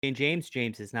and James.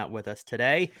 James is not with us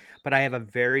today, but I have a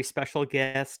very special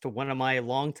guest, one of my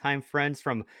longtime friends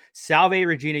from Salve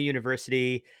Regina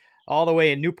University, all the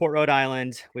way in Newport, Rhode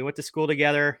Island. We went to school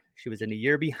together. She was in a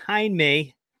year behind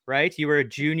me, right? You were a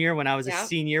junior when I was a Yep.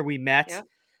 senior. We met. Yep.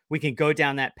 We can go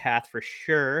down that path for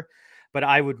sure. But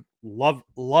I would love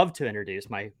to introduce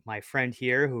my friend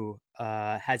here who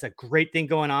has a great thing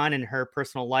going on in her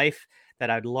personal life that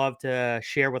I'd love to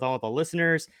share with all the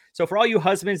listeners. So for all you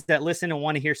husbands that listen and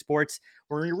want to hear sports,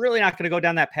 we're really not going to go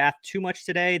down that path too much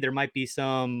today. There might be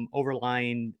some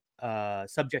overlying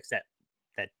subjects that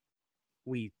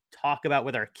we talk about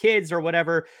with our kids or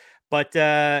whatever, but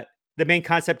the main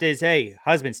concept is, hey,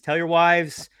 husbands, tell your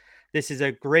wives. This is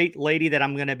a great lady that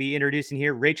I'm going to be introducing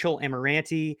here, Rachel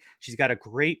Amaranti. She's got a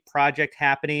great project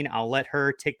happening. I'll let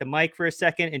her take the mic for a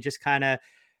second and just kind of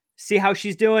see how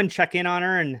she's doing, check in on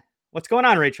her, and what's going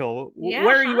on, Rachel? Yeah.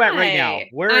 Where are you at right now?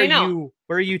 Hi. I know.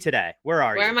 Where are you today? Where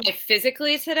are Where you? am I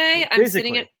physically today?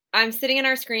 Physically. I'm sitting in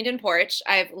our screened-in porch.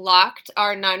 I've locked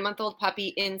our 9-month-old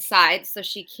puppy inside so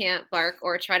she can't bark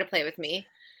or try to play with me.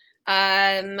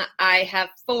 I have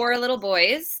 4 little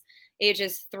boys,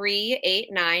 ages 3, 8,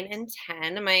 9, and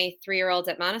 10. My 3-year-old's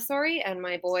at Montessori, and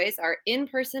my boys are in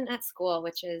person at school,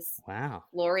 which is Wow.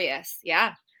 glorious.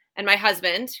 Yeah. And my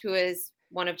husband, who is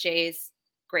one of Jay's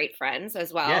great friends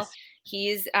as well, Yes.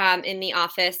 he's in the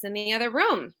office in the other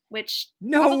room, which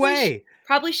No way.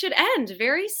 probably should end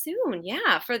very soon.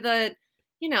 Yeah, for the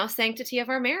sanctity of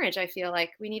our marriage. I feel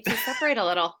like we need to separate a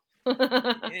little.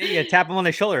 Yeah, tap him on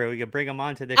the shoulder. We could bring him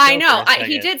onto the I show for know. a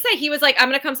He second. did say, he was like, I'm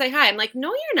gonna come say hi. I'm like,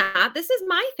 no, you're not. This is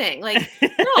my thing. Like,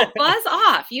 no, buzz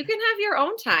off. You can have your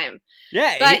own time.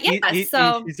 Yeah, But yeah,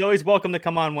 so he's always welcome to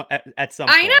come on at some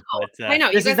I point. know. But I know.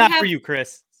 You this is guys would not for have you,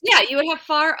 Chris. Yeah, you would have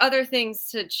far other things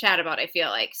to chat about, I feel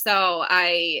like. So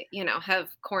I, have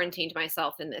quarantined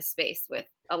myself in this space with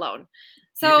alone.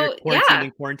 You're So quarantined yeah,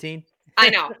 in quarantine. I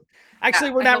know. Yeah,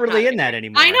 Actually, we're I not hope not really in that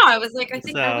anyway. I know. anymore. I was like, I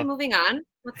think, are we So moving on?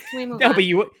 Can we move no, but on?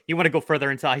 you want to go further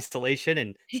into isolation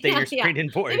and stay in Yeah, your yeah. screen and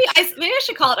Maybe porch. maybe I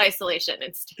should call it isolation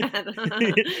instead.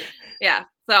 Yeah.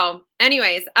 So,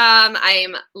 anyways,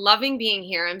 I'm loving being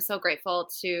here. I'm so grateful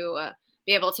to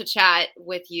be able to chat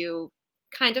with you,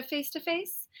 kind of face to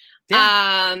face.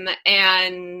 Yeah.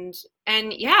 And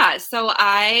yeah, so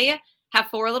I have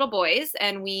 4 little boys,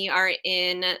 and we live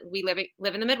in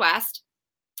the Midwest,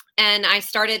 and I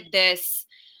started this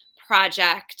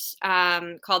project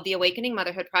called the Awakening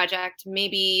Motherhood Project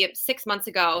maybe 6 months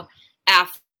ago,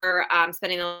 after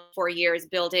spending the 4 years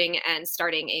building and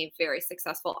starting a very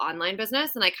successful online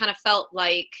business. And I kind of felt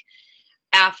like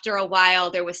after a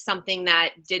while there was something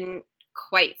that didn't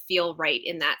quite feel right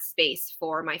in that space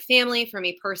for my family, for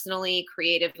me personally,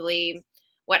 creatively,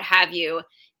 what have you.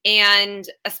 And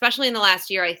especially in the last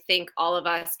year, I think all of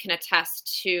us can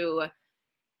attest to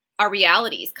our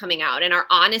realities coming out and our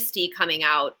honesty coming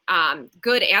out,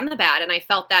 good and the bad. And I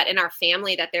felt that in our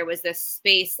family, that there was this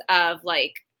space of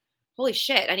like, holy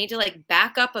shit, I need to like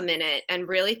back up a minute and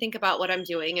really think about what I'm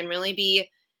doing and really be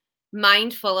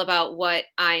mindful about what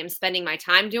I am spending my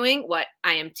time doing, what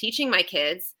I am teaching my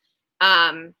kids.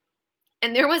 And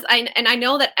I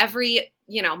know that every,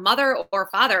 mother or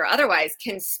father or otherwise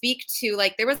can speak to,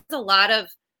 like, there was a lot of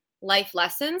life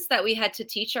lessons that we had to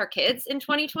teach our kids in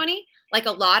 2020, like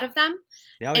a lot of them.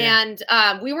 Oh, yeah. And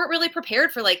we weren't really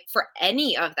prepared for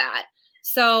any of that.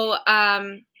 So,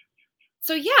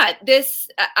 so yeah,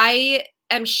 I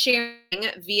am sharing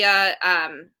via,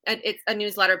 it's a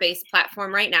newsletter based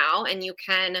platform right now, and you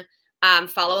can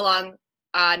follow along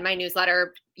on my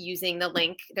newsletter using the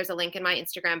link. There's a link in my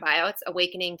Instagram bio. It's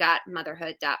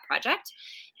awakening.motherhood.project.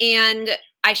 And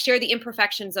I share the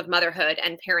imperfections of motherhood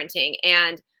and parenting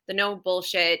and the no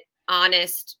bullshit,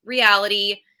 honest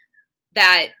reality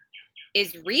that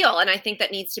is real. And I think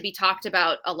that needs to be talked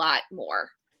about a lot more.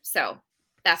 So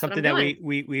that's something what I'm that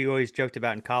doing. we always joked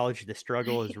about in college. The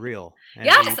struggle is real. And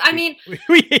Yes. I mean,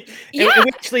 we yeah,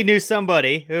 we actually knew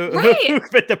somebody right. who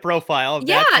fit the profile of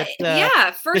Yeah. that. But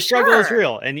Yeah, for the struggle is sure.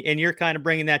 real, and you're kind of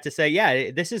bringing that to say, yeah,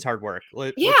 this is hard work.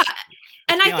 Yeah.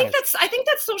 And Let's be I think honest.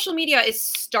 that social media is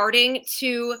starting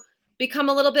to become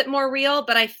a little bit more real,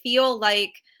 but I feel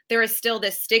like there is still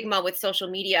this stigma with social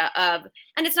media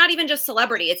and it's not even just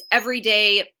celebrity, it's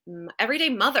everyday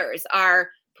mothers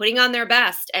are putting on their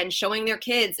best and showing their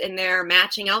kids in their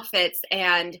matching outfits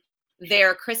and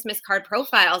their Christmas card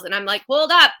profiles. And I'm like,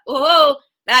 hold up. Whoa,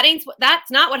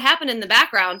 that's not what happened in the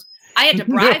background. I had to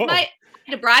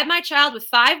bribe my child with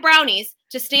 5 brownies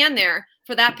to stand there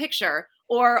for that picture.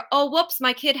 Or, oh, whoops,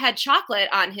 my kid had chocolate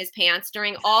on his pants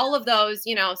during all of those,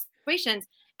 situations.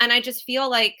 And I just feel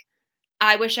like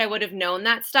I wish I would have known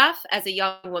that stuff as a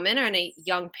young woman and a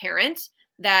young parent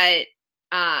that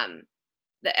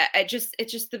it's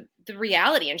just the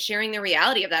reality, and sharing the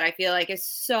reality of that, I feel like, is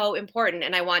so important.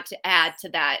 And I want to add to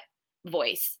that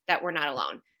voice that we're not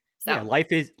alone. Yeah, So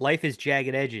life is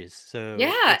jagged edges. So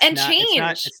yeah, and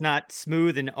change. it's not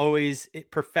smooth and always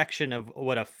perfection of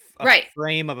what a Right.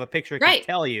 frame of a picture can Right.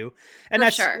 tell you. And For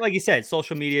that's sure. like you said,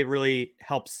 social media really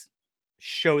helps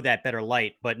show that better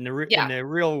light. But in Yeah. the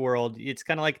real world, it's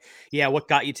kind of like, yeah, what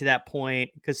got you to that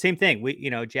point? Because same thing,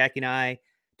 Jackie and I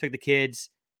took the kids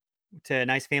to a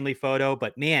nice family photo,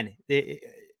 but man,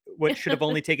 what should have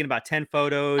only taken about 10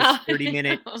 photos, Oh,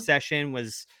 30-minute I know. session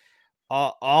was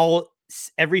all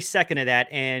every second of that.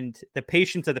 And the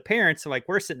patience of the parents are like,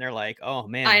 we're sitting there like, oh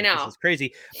man, I like this know. is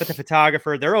crazy. But the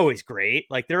photographer, they're always great.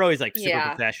 Like they're always like super Yeah.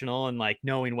 professional and like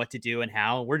knowing what to do and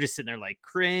how. We're just sitting there like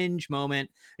cringe moment.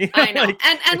 I know. Like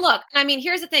And look, I mean,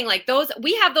 here's the thing, like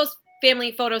we have those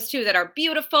family photos too that are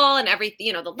beautiful, and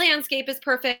everything, the landscape is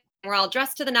perfect. We're all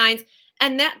dressed to the nines,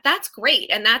 and that's great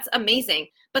and that's amazing.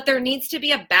 But there needs to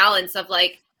be a balance of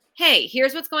like, hey,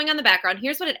 here's what's going on in the background.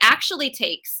 Here's what it actually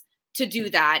takes to do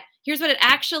that. Here's what it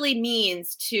actually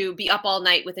means to be up all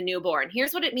night with a newborn.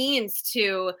 Here's what it means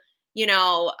to, you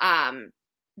know,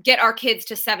 get our kids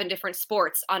to 7 different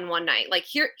sports on one night. Like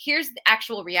here's the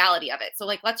actual reality of it. So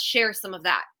like, let's share some of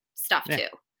that stuff yeah, too.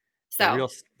 the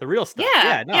So real stuff. yeah,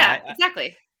 Yeah, no, yeah,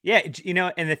 exactly. yeah,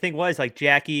 and the thing was like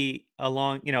Jackie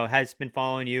has been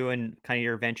following you and kind of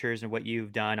your adventures and what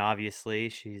you've done. Obviously,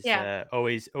 she's Yeah,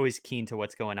 always keen to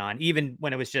what's going on, even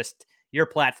when it was just your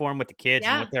platform with the kids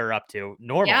and what yeah, they're up to,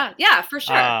 normal. yeah, yeah, for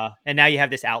sure. And now you have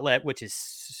this outlet, which is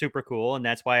super cool, and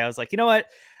that's why I was like, you know what,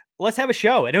 let's have a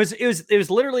show. And it was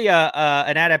literally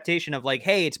an adaptation of like,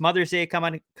 hey, it's Mother's Day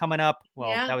coming up. Well,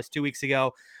 Yeah, that was 2 weeks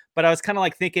ago, but I was kind of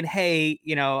like thinking, hey,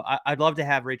 I'd love to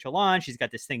have Rachel on. She's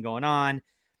got this thing going on.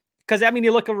 Because I mean,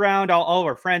 you look around all of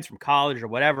our friends from college or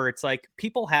whatever, it's like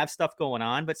people have stuff going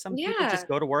on, but some people yeah, just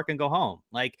go to work and go home.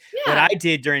 Like what I yeah,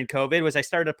 did during COVID was I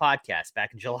started a podcast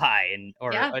back in July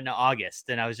or yeah, in August,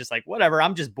 and I was just like, whatever,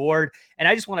 I'm just bored, and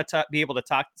I just want to be able to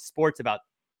talk sports about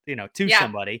to yeah,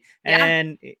 somebody, yeah.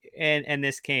 and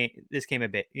this came a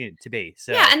bit to be Yeah,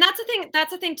 so and that's the thing.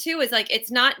 That's the thing too, is like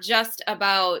it's not just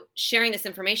about sharing this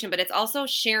information, but it's also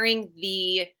sharing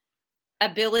the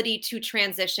ability to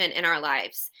transition in our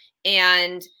lives.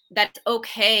 And that's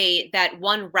okay that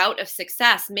one route of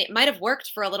success might have worked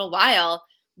for a little while,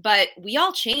 but we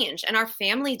all change, and our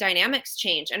family dynamics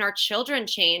change, and our children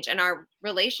change, and our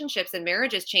relationships and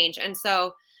marriages change. And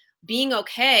so being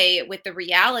okay with the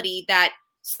reality that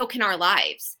so can our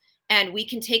lives, and we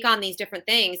can take on these different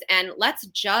things, and let's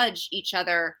judge each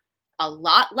other a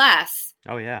lot less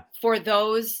oh yeah. for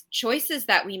those choices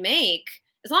that we make.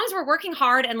 As long as we're working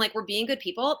hard and like we're being good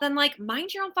people, then like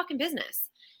mind your own fucking business,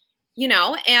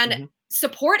 and Hmm.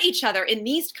 support each other in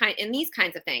these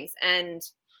kinds of things. And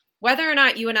whether or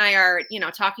not you and I are,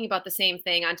 talking about the same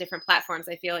thing on different platforms,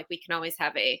 I feel like we can always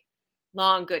have a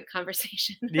long, good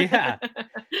conversation. Yeah.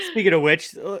 Speaking of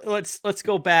which, let's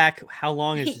go back. How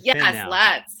long has it been Yes, now?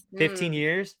 let's. 15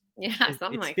 years? Yeah,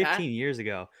 something It's like that. 15 years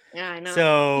ago. Yeah, I know.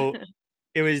 So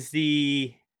it was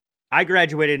I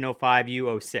graduated in '05,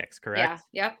 you '06, Yeah. correct?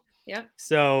 Yep. Yep.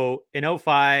 So in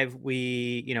 '05,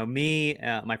 we, me,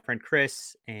 my friend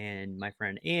Chris, and my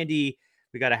friend Andy,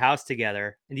 we got a house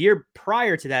together. And the year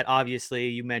prior to that, obviously,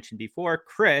 you mentioned before,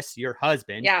 Chris, your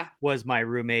husband, Yeah. was my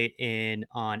roommate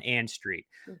on Ann Street.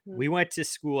 Hmm. We went to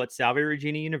school at Salve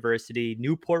Regina University,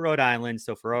 Newport, Rhode Island.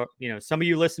 So for some of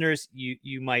you listeners,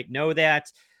 you might know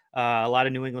that. A lot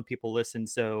of New England people listen,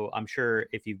 so I'm sure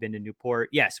if you've been to Newport,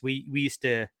 yes, we used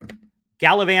to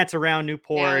gallivant around Yeah, we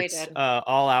Newport did.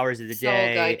 all hours of the So good.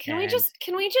 day. Can And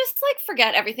we just like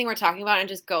forget everything we're talking about and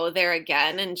just go there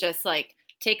again and just like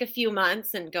take a few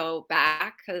months and go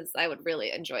back? Because I would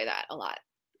really enjoy that a lot.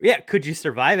 yeah, could you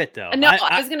survive it though? No,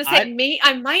 I was gonna say me.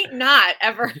 I might not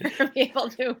ever be able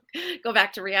to go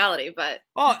back to reality, but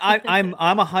oh, I'm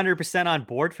 100% on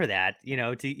board for that.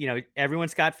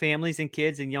 Everyone's got families and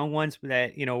kids and young ones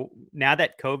that now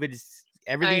that COVID is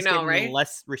I everything's know, getting right?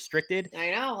 less restricted.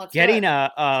 I know. Let's do Getting it.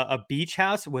 a beach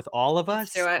house with all of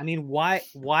Let's do us. I it. mean, why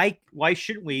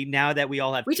shouldn't we now that we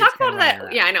all have We kids talk kind of about running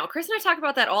that. Yeah, around? I know. Chris and I talk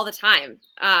about that all the time.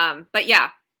 But yeah.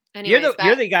 You're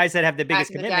Anyways, the guys that have the back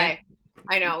biggest in the commitment. day.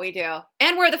 I know we do,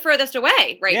 and we're the furthest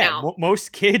away right Yeah, now.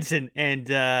 most kids and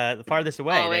the farthest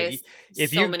away. Always If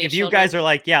so many you guys children. are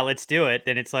like, yeah, let's do it,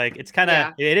 then it's like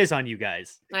Yeah, it is on you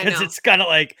guys I because know. it's kind of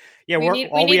like, yeah, We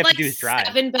all we need have to like do is drive.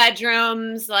 7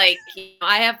 bedrooms. Like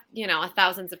I have,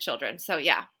 thousands of children. So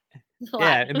yeah, it's a lot.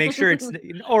 Yeah, and make sure it's,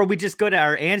 or we just go to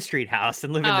our Ann Street house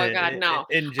and live in Oh God, the no.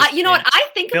 in just You know what? in I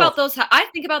think about filth. those. I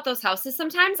think about those houses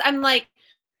sometimes. I'm like,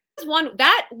 was one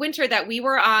that winter that we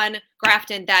were on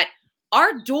Grafton that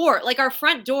our door, like our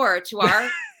front door to our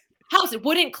house, it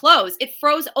wouldn't close. It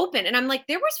froze open. And I'm like,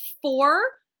 there was 4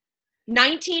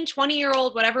 19,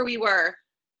 20-year-old, whatever we were,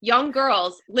 young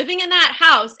girls living in that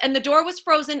house, and the door was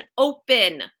frozen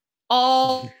open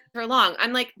all for long.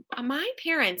 I'm like, my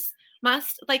parents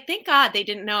must, like, thank God they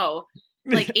didn't know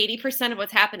like 80% of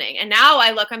what's happening. And now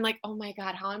I look, I'm like, oh my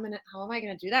God, how am I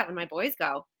gonna do that when my boys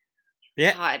go?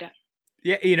 Yeah. God.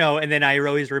 Yeah, and then I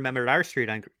always remembered our street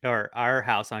or our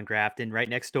house on Grafton right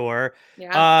next door.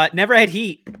 Yeah. Never had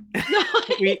heat. No,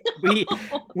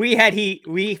 we had heat.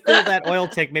 We filled that oil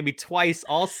tank maybe twice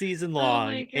all season oh long,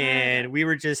 my God. and we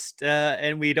were just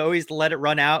and we'd always let it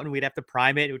run out, and we'd have to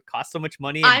prime it. It would cost so much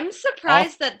money. And I'm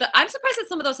surprised that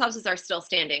some of those houses are still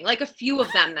standing. Like a few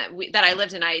of them that I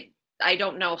lived in, I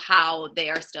don't know how they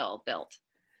are still built.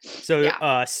 So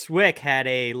Swick had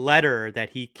a letter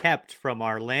that he kept from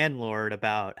our landlord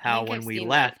about how when we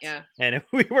left, and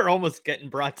we were almost getting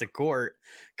brought to court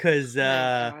because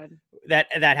that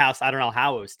house, I don't know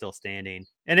how it was still standing.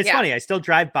 And it's funny, I still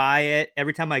drive by it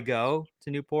every time I go to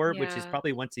Newport, which is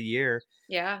probably once a year.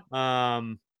 Yeah.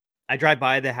 I drive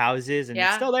by the houses and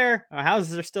it's still there. Our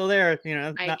houses are still there.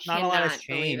 Not a lot has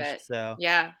changed. So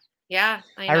yeah,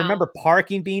 I remember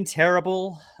parking being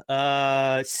terrible.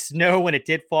 Snow when it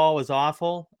did fall was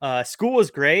awful. School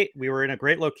was great. We were in a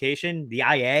great location. The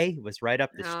IA was right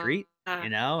up the street,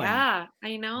 Yeah,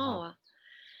 I know.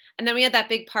 And then we had that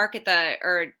big park at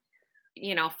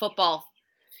football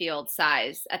field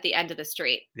size at the end of the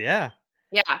street. Yeah.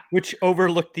 Yeah. Which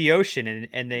overlooked the ocean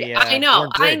and they I know.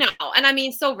 And I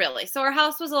mean, so our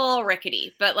house was a little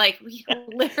rickety, but like we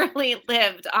literally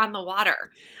lived on the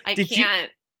water.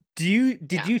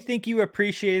 Did you think you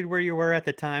appreciated where you were at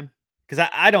the time? Because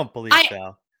I don't believe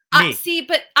so. See,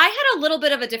 but I had a little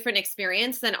bit of a different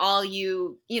experience than all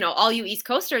you East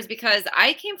Coasters because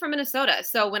I came from Minnesota.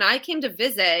 So when I came to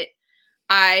visit,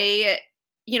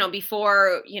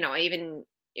 before, even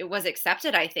it was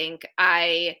accepted, I think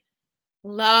I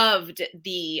loved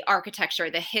the architecture,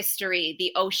 the history,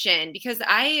 the ocean, because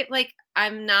I'm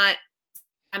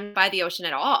by the ocean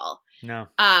at all. No.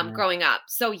 Growing up.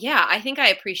 So yeah, I think I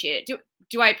appreciate it.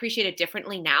 Do I appreciate it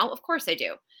differently now? Of course I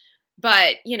do.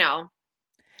 But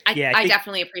I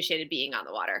definitely appreciated being on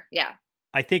the water. Yeah.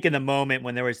 I think in the moment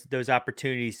when there was those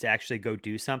opportunities to actually go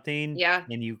do something,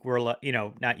 and you were,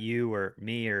 not you or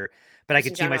me but I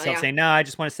could see myself saying, no, I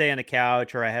just want to stay on the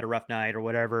couch or I had a rough night or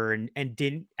whatever, and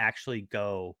didn't actually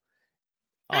go.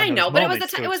 I know, but it was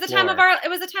the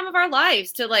time of our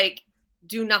lives to like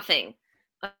do nothing.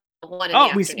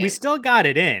 We still got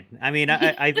it in. I mean,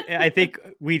 I think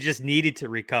we just needed to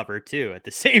recover too at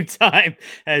the same time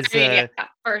as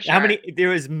for sure. There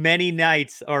was many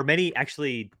nights or many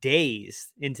actually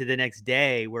days into the next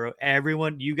day where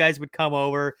you guys would come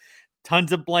over,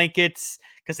 tons of blankets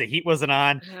because the heat wasn't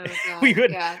on. Oh, we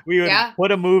would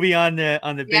put a movie on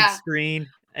the big screen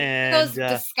and those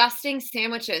disgusting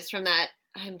sandwiches from that.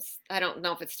 I don't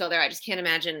know if it's still there. I just can't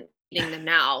imagine eating them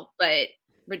now, but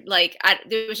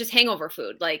there was just hangover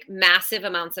food, like massive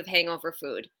amounts of hangover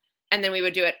food. And then we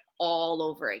would do it all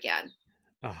over again.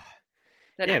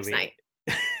 The next night.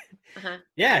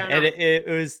 Yeah. And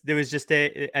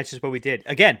that's just what we did.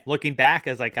 Again, looking back,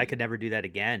 I was like, I could never do that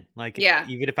again. Like,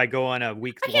 even if I go on a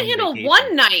week, I can't handle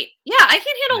one night. Yeah. I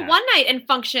can't handle one night and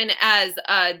function as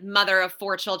a mother of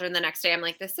 4 children the next day. I'm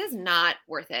like, this is not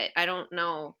worth it. I don't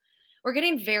know. We're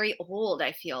getting very old,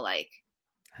 I feel like.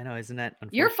 I know, isn't that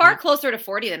unfortunate? You're far closer to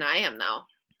 40 than I am, though,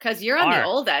 because you're on the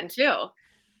old end, too.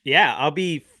 Yeah, I'll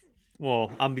be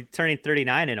turning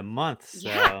 39 in a month.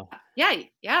 So. Yeah.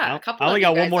 I only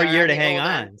got one more year to hang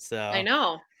on. So I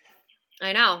know.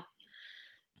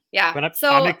 Yeah. But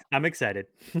I'm excited.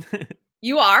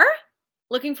 You are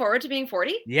looking forward to being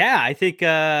 40? Yeah, I think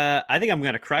I'm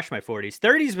gonna crush my 40s.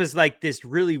 30s was like this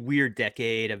really weird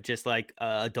decade of just like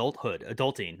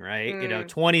adulting, right?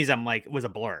 20s I'm like was a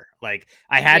blur. Like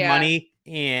I had money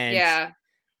and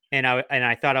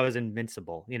I thought I was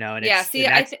invincible, and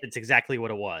it's exactly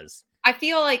what it was. I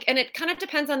feel like, and it kind of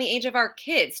depends on the age of our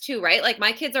kids too, right? Like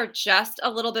my kids are just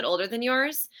a little bit older than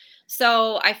yours.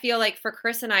 So I feel like for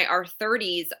Chris and I, our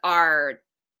 30s are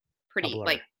pretty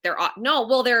like they're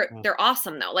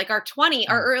awesome though. Like our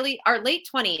late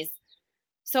 20s.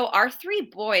 So our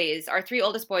 3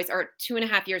 oldest boys are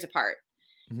 2.5 years apart.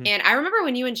 Mm-hmm. And I remember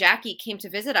when you and Jackie came to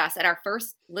visit us at our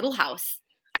first little house.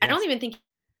 Yes. I don't even think you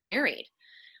were married,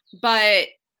 but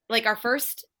like our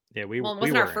first, it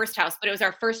wasn't our first house, but it was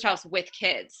our first house with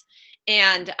kids.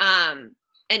 And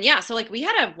so like we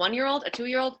had a 1-year-old, a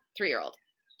 2-year-old, 3-year-old,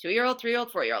 2-year-old,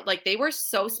 3-year-old, 4-year-old. Like they were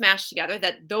so smashed together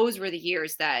that those were the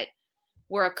years that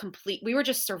we were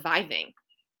just surviving,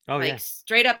 Oh like yeah.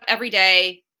 straight up every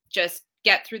day, just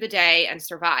get through the day and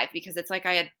survive, because it's like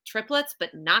I had triplets,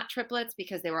 but not triplets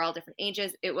because they were all different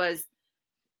ages. It was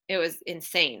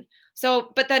insane.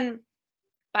 So, but then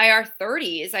by our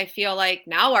 30s, I feel like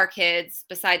now our kids,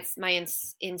 besides my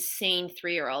insane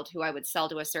 3-year-old who I would sell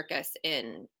to a circus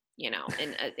in, in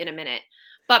a minute,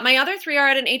 but my other 3 are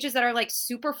at an ages that are like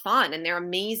super fun and they're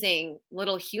amazing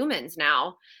little humans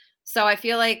now. So I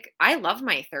feel like I love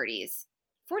my 30s.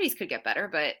 40s could get better,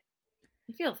 but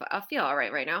I feel all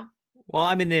right now. Well,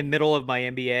 I'm in the middle of my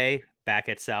MBA back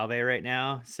at Salve right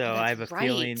now, Oh, so I that's have a right.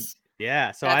 feeling.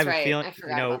 Yeah, so I That's have a right. feeling, I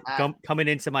forgot about that. coming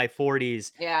into my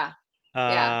 40s, Yeah.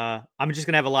 Yeah. I'm just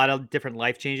gonna have a lot of different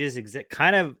life changes.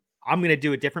 Kind of, I'm gonna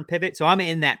do a different pivot. So I'm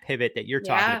in that pivot that you're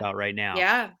talking Yeah. about right now,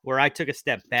 Yeah. where I took a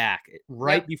step back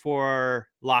right Yep. before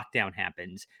lockdown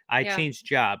happened. I Yeah. changed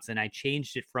jobs, and I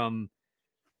changed it from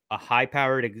a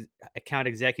high-powered account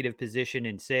executive position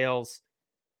in sales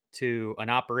to an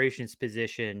operations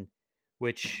position,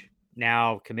 which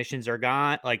now commissions are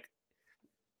gone. Like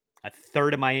a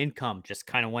third of my income just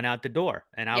kind of went out the door,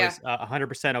 and I Yeah. was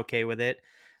 100% okay with it,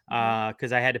 Mhm.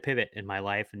 because I had to pivot in my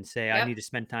life and say I Yep. need to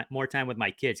spend more time with my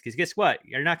kids. Because guess what?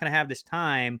 You're not going to have this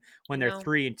time when they're No.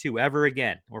 3 and 2 ever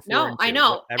again, or four No, and I two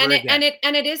know. ever again.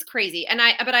 And it is crazy.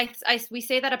 We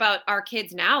say that about our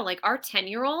kids now, like our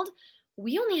 10-year-old,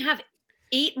 we only have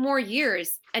 8 more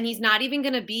years and he's not even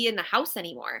going to be in the house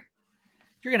anymore.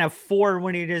 You're gonna have 4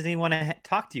 when he doesn't even want to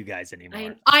talk to you guys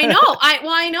anymore. I know.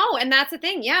 I know. And that's the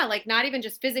thing. Yeah. Like not even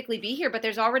just physically be here, but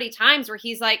there's already times where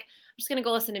he's like, I'm just going to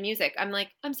go listen to music. I'm like,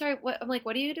 I'm sorry. What? I'm like,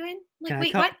 what are you doing? I'm like, Can I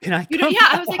wait, come? what? Can I You do? come? Yeah.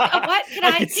 I was like, what?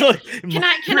 Okay, so Can you're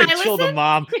I gonna chill the listen?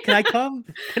 mom. Can I come?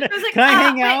 I was like, Can I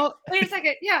hang wait, out? wait a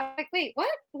second. Yeah. Like, wait, what?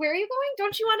 Where are you going?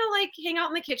 Don't you want to like hang out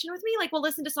in the kitchen with me? Like, we'll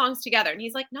listen to songs together. And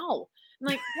he's like, no. I'm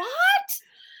like, what?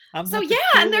 I'm So not the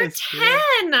yeah, and they're coolest. Yeah.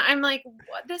 10. I'm like,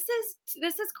 what? This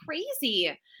is crazy.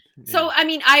 Yeah. So I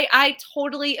mean, I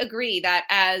totally agree that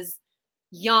as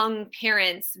young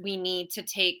parents, we need to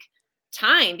take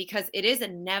time because it's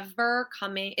never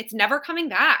coming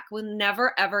back. We'll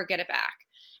never ever get it back.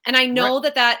 And I Right. know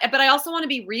but I also want to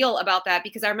be real about that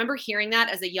because I remember hearing that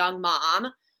as a young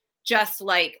mom, just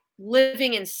like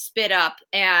living in spit up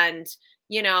and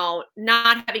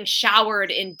not having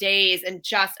showered in days and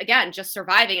just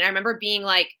surviving. And I remember being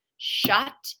like,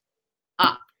 shut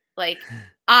up. Like,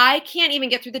 I can't even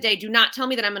get through the day. Do not tell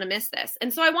me that I'm going to miss this.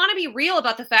 And so I want to be real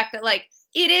about the fact that, like,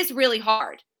 it is really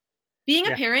hard. Being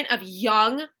a Yeah. parent of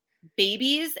young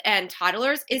babies and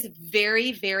toddlers is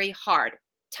very, very hard.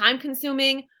 Time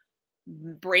consuming,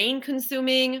 brain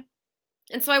consuming.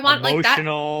 And so I want like that.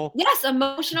 Emotional. Yes,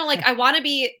 emotional. Like, I want to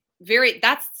be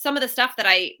that's some of the stuff that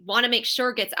I want to make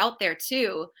sure gets out there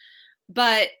too.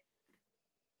 But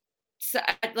so,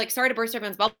 like, sorry to burst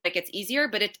everyone's bubble, it gets easier,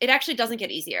 but it actually doesn't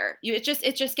get easier. It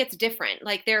just gets different.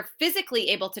 Like they're physically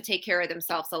able to take care of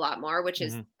themselves a lot more, which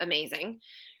is Mhm. amazing.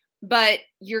 But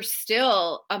you're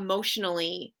still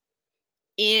emotionally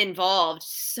involved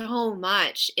so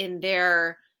much in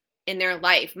their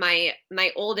life. My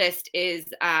oldest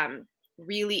is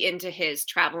really into his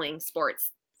traveling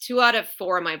sports. 2 out of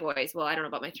 4 of my boys, well, I don't know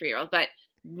about my 3-year-old, but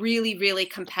really, really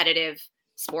competitive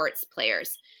sports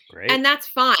players. Great. And that's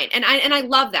fine. And I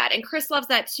love that. And Chris loves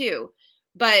that too.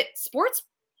 But sports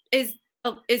is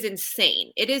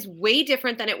insane. It is way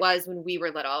different than it was when we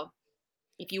were little.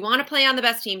 If you want to play on the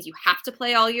best teams, you have to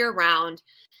play all year round.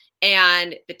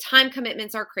 And the time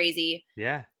commitments are crazy.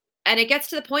 Yeah. And it gets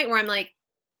to the point where I'm like,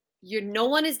 no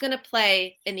one is going to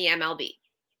play in the MLB.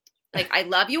 Like, I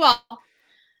love you all.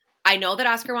 I know that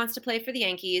Oscar wants to play for the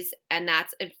Yankees, and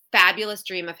that's a fabulous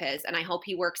dream of his. And I hope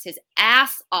he works his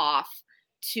ass off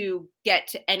to get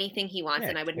to anything he wants. Yeah.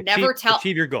 And I would never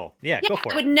achieve your goal. Yeah, go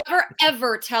for I it. would never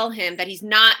ever tell him that he's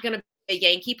not going to be a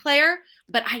Yankee player,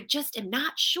 but I just am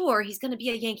not sure he's going to be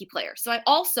a Yankee player. So I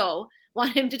also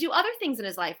want him to do other things in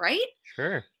his life, right?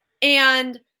 Sure.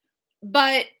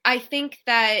 But I think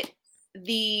that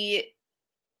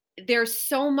there's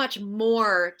so much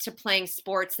more to playing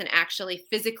sports than actually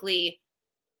physically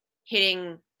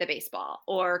hitting the baseball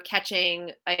or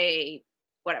catching a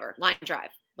whatever line drive,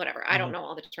 whatever. I don't know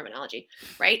all the terminology,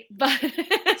 right? But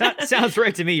Sounds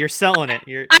right to me. You're selling it.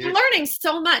 I'm learning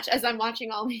so much as I'm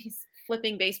watching all these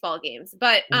flipping baseball games.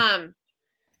 But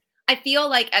I feel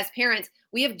like as parents,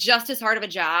 we have just as hard of a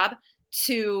job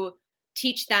to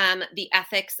teach them the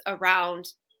ethics around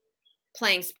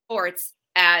playing sports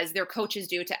as their coaches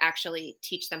do to actually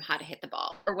teach them how to hit the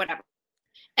ball or whatever.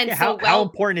 And yeah, so how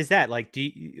important is that? Like, do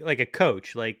you, like a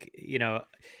coach, like,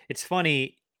 it's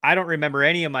funny. I don't remember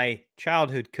any of my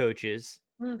childhood coaches.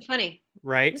 funny.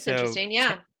 Right. That's so interesting.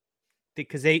 Yeah.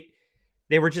 because they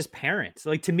were just parents.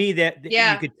 Like to me, that you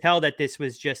Yeah. could tell that this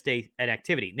was just an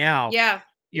activity. Now Yeah.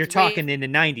 you're It's way talking in the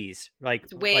 90s, like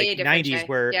it's way different, 90s, Shay.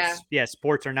 where Yeah. yeah,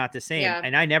 sports are not the same. Yeah.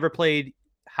 And I never played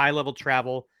high level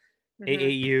travel, Mhm.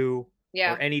 AAU, or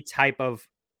Yeah. any type of,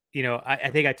 I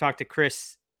think I talked to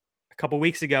Chris a couple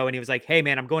weeks ago, and he was like, "Hey,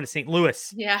 man, I'm going to St.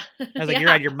 Louis." Yeah. I was like, "You're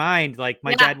out Yeah. of your mind." Like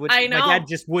Yeah. I my dad know.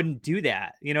 just wouldn't do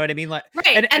that. You know what I mean? Like, Right.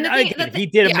 and And again,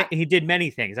 yeah. he did many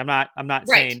things. I'm not Right.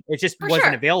 saying it just For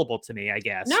wasn't sure. available to me, I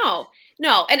guess. No.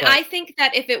 No. And But I think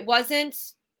that if it wasn't,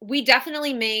 we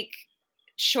definitely make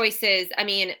choices. I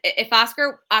mean, if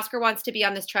Oscar wants to be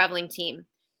on this traveling team,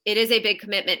 it is a big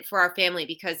commitment for our family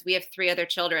because we have 3 other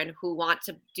children who want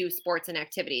to do sports and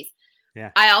activities. yeah,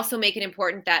 I also make it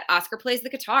important that Oscar plays the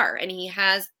guitar and he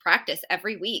has practice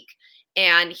every week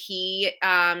and he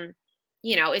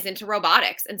is into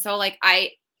robotics. And so like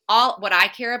what I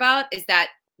care about is that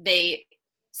they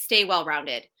stay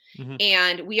well-rounded. hmm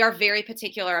And we are very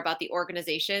particular about the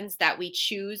organizations that we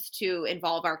choose to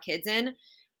involve our kids in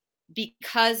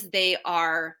because they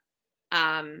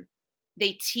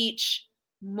teach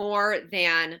more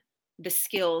than the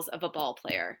skills of a ball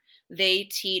player.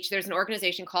 There's an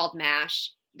organization called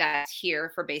MASH that's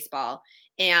here for baseball,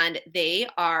 and they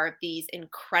are these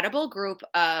incredible group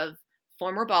of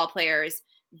former ball players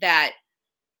that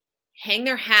hang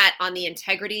their hat on the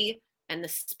integrity and the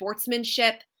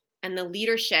sportsmanship and the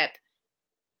leadership.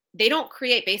 They don't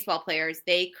create baseball players,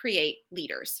 they create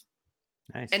leaders.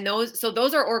 nice, And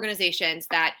those are organizations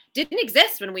that didn't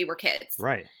exist when we were kids.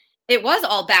 right, It was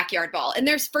all backyard ball. And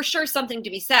there's for sure something to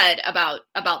be said about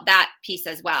that piece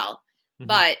as well. hmm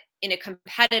But in a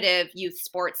competitive youth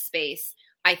sports space,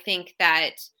 I think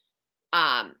that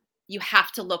you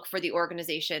have to look for the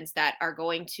organizations that are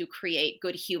going to create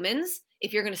good humans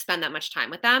if you're going to spend that much time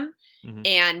with them, hmm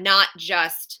and not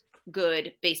just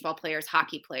good baseball players,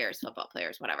 hockey players, football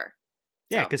players, whatever.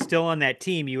 yeah. So Because still on that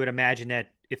team, you would imagine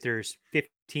that if there's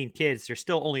 15 kids, there's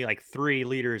still only like 3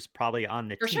 leaders probably on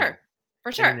the for team. sure. For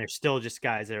And then sure. there's still just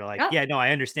guys that are like, Yep. yeah, no, I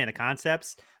understand the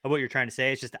concepts of what you're trying to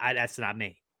say. It's just that's not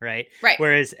me, right? Right.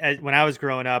 Whereas when I was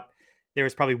growing up, there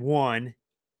was probably one,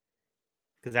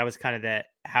 because that was kind of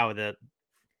how the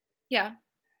Yeah.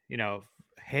 you know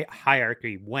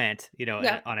hierarchy went,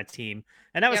 Yeah. on a team,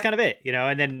 and that was Yeah. kind of it,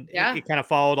 and then Yeah. it kind of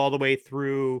followed all the way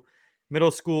through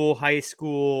middle school, high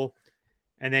school,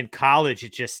 and then college.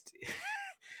 It just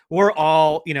we're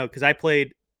all, because I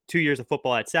played 2 years of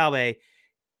football at Salve.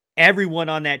 Everyone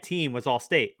on that team was all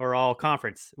state or all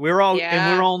conference. We were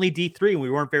Yeah. only D3 and we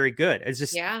weren't very good. It's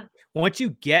just Yeah. once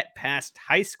you get past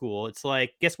high school, it's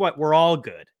like, guess what? We're all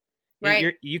good.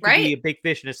 Right. You could be Right. a big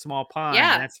fish in a small pond, and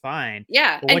Yeah. that's fine.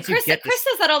 Yeah. But And once you Chris get this,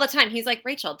 says that all the time. He's like,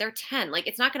 Rachel, they're 10. Like,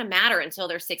 it's not going to matter until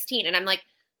they're 16. And I'm like,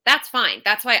 that's fine.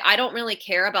 That's why I don't really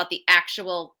care about the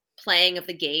actual playing of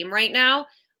the game right now.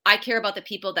 I care about the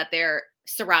people that they're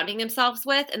surrounding themselves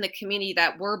with and the community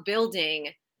that we're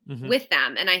building Mhm. with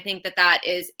them. And I think that that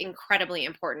is incredibly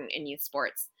important in youth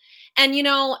sports. And,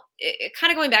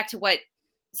 kind of going back to what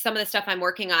some of the stuff I'm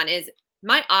working on is,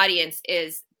 my audience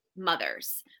is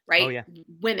mothers, Oh right? yeah,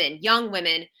 Women, young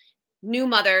women, new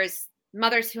mothers,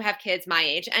 mothers who have kids my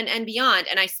age and beyond.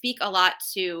 And I speak a lot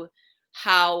to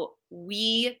how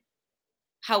we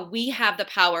have the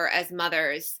power as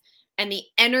mothers and the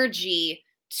energy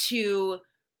to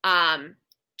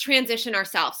transition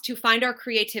ourselves, to find our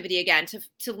creativity again,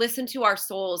 to listen to our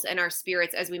souls and our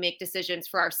spirits as we make decisions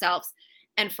for ourselves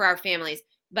and for our families.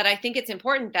 But I think it's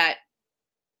important that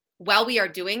while we are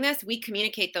doing this, we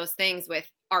communicate those things with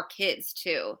our kids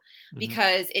too, Mhm.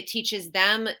 because it teaches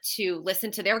them to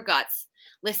listen to their guts,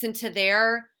 listen to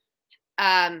their,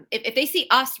 if they see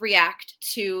us react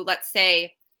to, let's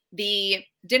say, the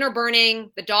dinner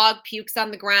burning, the dog pukes on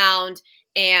the ground,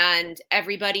 and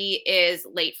everybody is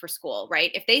late for school,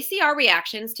 right? If they see our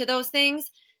reactions to those things,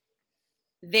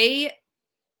 then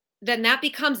that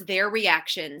becomes their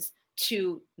reactions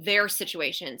to their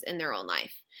situations in their own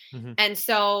life. Mhm. And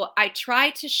so I try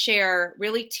to share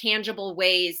really tangible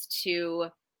ways to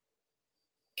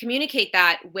communicate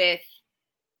that with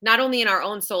not only in our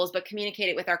own souls, but communicate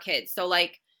it with our kids. So,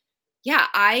 like, yeah,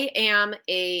 I am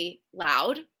a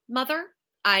loud mother.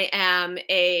 I am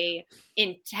a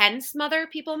intense mother,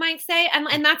 people might say,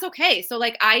 and that's okay. So,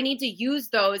 like, I need to use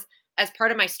those as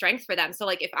part of my strength for them. So,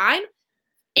 like, if I'm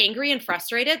angry and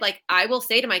frustrated, like, I will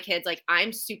say to my kids, like,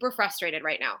 I'm super frustrated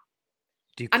right now.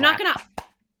 Do you I'm not clap?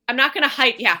 gonna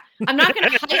hide. Yeah, I'm not gonna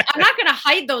hide. I'm not gonna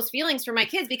hide those feelings from my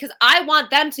kids, because I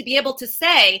want them to be able to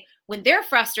say when they're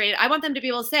frustrated. I want them to be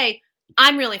able to say,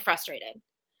 "I'm really frustrated,"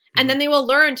 and then they will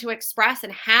learn to express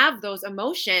and have those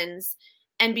emotions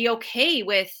and be okay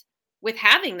with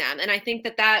having them. And I think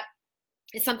that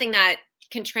is something that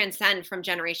can transcend from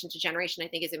generation to generation. I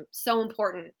think is so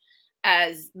important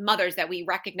as mothers, that we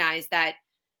recognize that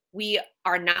we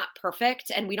are not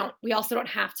perfect, and we also don't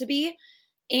have to be.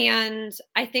 And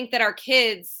I think that our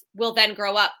kids will then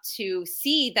grow up to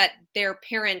see that their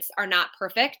parents are not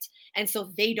perfect, and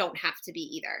so they don't have to be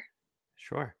either.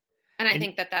 Sure. And I And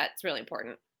think that that's really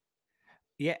important.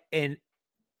 yeah, and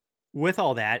with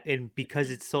all that, and because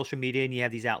it's social media and you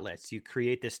have these outlets, you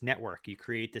create this network, you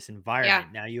create this Yeah.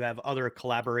 environment. Now you have other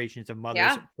collaborations of mothers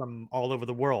Yeah. from all over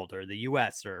the world, or the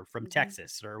US, or from Hmm.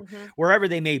 Texas, or Hmm. wherever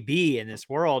they may be in this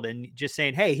world, and just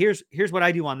saying, "Hey, here's what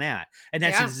I do on that." And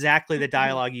that's Yeah. exactly the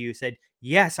dialogue you said.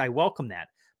 Yes, I welcome that.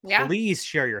 Yeah. Please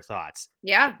share your thoughts.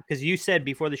 Yeah. Because you said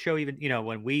before the show, even,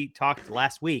 when we talked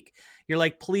last week, you're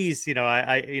like, please,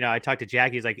 I talked to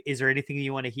Jackie. He's like, is there anything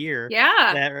you want to hear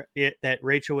Yeah. that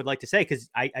Rachel would like to say? Because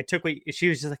I took what she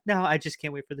was just like, no, I just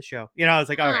can't wait for the show. I was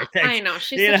like, all right, I thanks. know.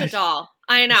 She's You such know, a doll.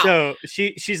 I know. so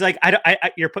she's like,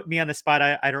 you're putting me on the spot.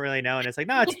 I don't really know. And it's like,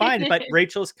 no, it's fine. But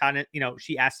Rachel's kind of,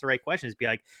 she asked the right questions. Be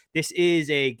like, this is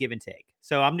a give and take.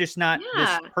 So I'm just not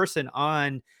Yeah. this person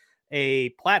on a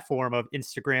platform of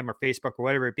Instagram or Facebook or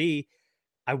whatever it be.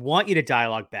 I want you to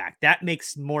dialogue back. That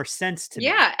makes more sense to me.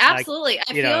 Yeah, Like, absolutely.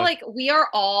 I feel like we are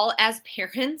all, as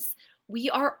parents, we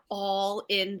are all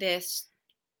in this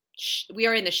we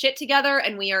are in the shit together,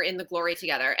 and we are in the glory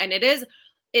together. And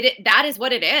that is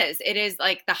what it is. It is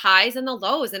like the highs and the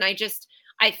lows. And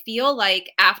I feel like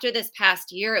after this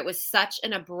past year, it was such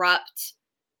an abrupt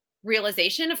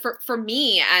realization for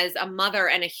me as a mother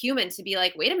and a human, to be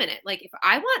like, wait a minute, like if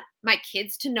I want my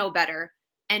kids to know better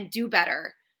and do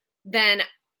better, then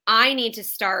I need to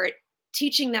start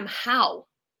teaching them how,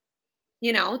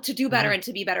 to do better Mhm. and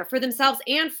to be better for themselves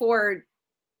and for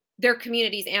their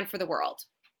communities and for the world.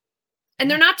 And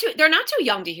Yeah. they're not too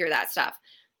young to hear that stuff.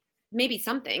 Maybe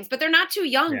some things, but they're not too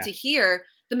young Yeah. to hear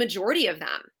the majority of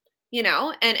them,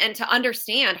 and to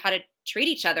understand how to treat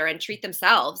each other and treat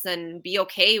themselves and be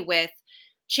okay with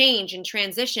change and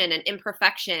transition and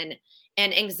imperfection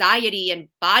and anxiety and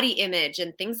body image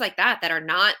and things like that are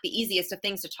not the easiest of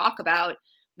things to talk about.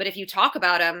 But if you talk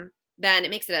about them, then it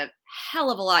makes it a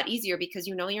hell of a lot easier, because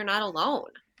you're not alone.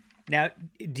 Now,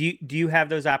 do you have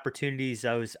those opportunities,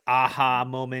 those aha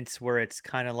moments where it's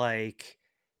kind of like,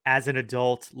 as an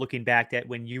adult looking back at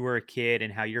when you were a kid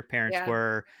and how your parents Yeah.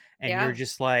 were, and you're Yeah.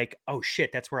 just like, oh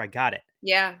shit, that's where I got it.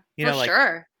 Yeah. For Like,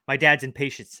 sure. my dad's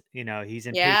impatient. He's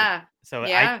impatient. Yeah. So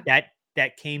Yeah.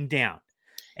 that came down.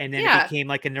 And then it Yeah. became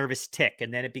like a nervous tick.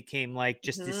 And then it became like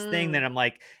just this thing that Mhm. I'm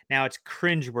like, now it's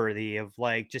cringeworthy of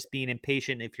like just being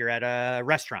impatient if you're at a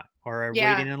restaurant or waiting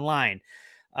Yeah. in line.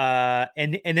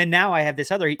 And then now I have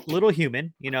this other little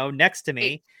human, next to Right.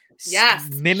 me, Yes.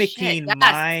 Shit. mimicking Yes.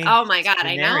 my Oh my God.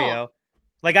 I know. scenario.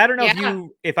 Like, I don't know Yeah.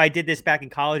 if I did this back in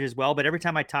college as well, but every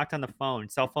time I talked on the phone,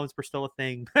 cell phones were still a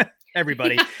thing,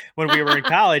 everybody, Yeah. when we were in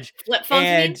college. Flip phones, you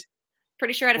And mean?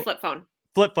 Pretty sure I had a flip phone.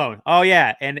 flip phone. Oh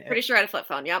yeah. And Pretty sure I had a flip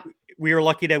phone. Yep. we were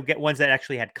lucky to get ones that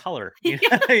actually had color, Yeah.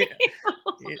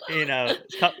 you know,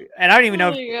 and I don't even know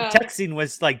Oh if my God. texting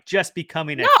was like just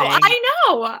becoming No, a thing. I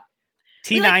know.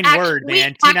 T9 word,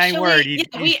 man. T9 word.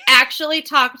 We actually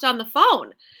talked on the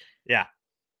phone. Yeah.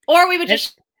 Or we would And-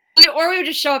 just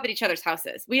show up at each other's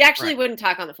houses. We actually Right. wouldn't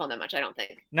talk on the phone that much, I don't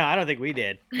think. No, I don't think we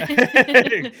did.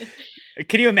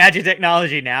 Can you imagine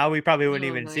technology now? We probably wouldn't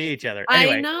Oh even my. see each other. I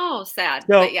Anyway, know, sad,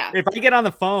 so but yeah. if I get on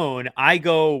the phone, I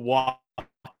go walking,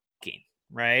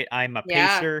 right? I'm a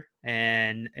Yeah. pacer,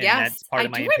 and Yes, that's part I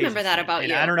of my do remember impatience that thing. about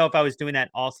And I you. don't know if I was doing that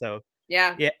also.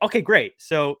 Yeah. Yeah. Okay, great.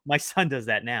 So my son does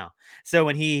that now. So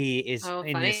when he is Oh,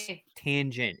 in this funny.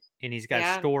 tangent and he's got a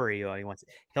Yeah. story he wants,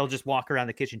 he'll just walk around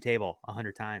the kitchen table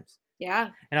 100 times.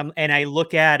 Yeah. And I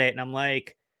look at it and I'm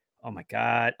like, oh my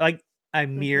God. Like,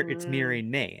 it's Mhm.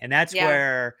 mirroring me. And that's Yeah.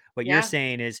 where what you're Yeah.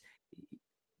 saying is,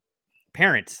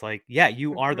 parents, like, yeah,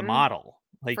 you are the Mhm. model.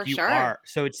 Like, For you sure. are.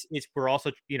 So it's we're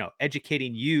also,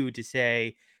 educating you to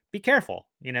say, be careful.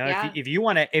 Yeah. If you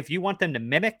want them to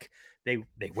mimic, they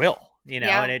will, and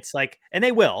Yeah. it's like, and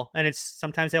they will, and it's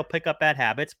sometimes they'll pick up bad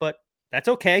habits, but that's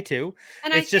okay too.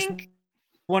 And I It's just think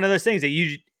one of those things that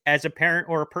you, as a parent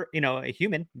or a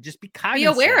human, just be be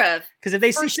cognizant. aware of. Because if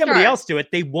they For see somebody sure. else do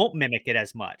it, they won't mimic it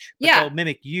as much, but Yeah. they'll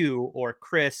mimic you or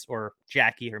Chris or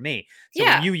Jackie or me. So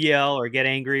when Yeah. you yell or get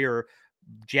angry, or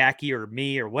Jackie or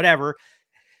me or whatever,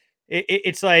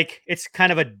 it's like, it's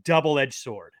kind of a double-edged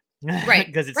sword. Right.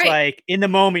 Because it's Right. like, in the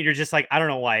moment you're just like, I don't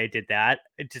know why I did that.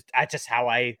 That's just how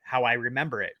I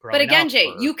remember it But growing again, up. Jay,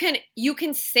 Or you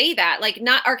can say that, like,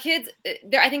 not our kids.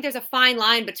 There, I think there's a fine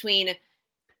line between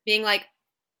being like,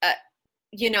 uh,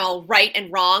 right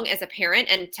and wrong as a parent,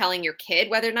 and telling your kid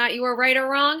whether or not you are right or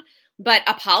wrong. But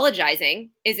apologizing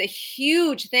is a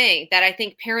huge thing that I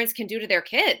think parents can do to their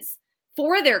kids,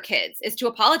 for their kids, is to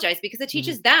apologize, because it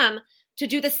teaches them to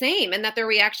do the same, and that their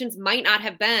reactions might not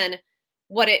have been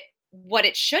what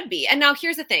it should be. And now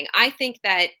here's the thing. I think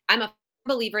that I'm a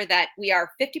believer that we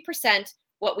are 50%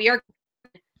 what we are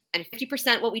and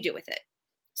 50% what we do with it.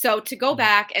 So to go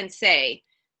back and say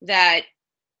that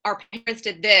our parents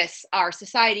did this, our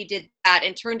society did that,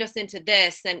 and turned us into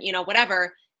this, and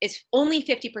whatever, is only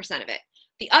 50% of it.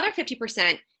 The other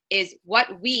 50% is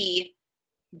what we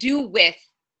do with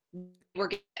we're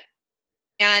given.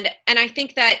 And I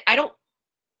think that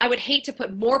I would hate to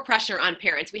put more pressure on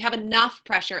parents. We have enough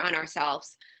pressure on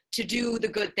ourselves to do the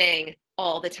good thing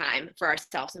all the time for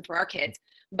ourselves and for our kids.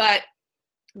 But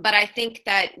I think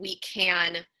that we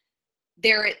can,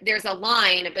 there's a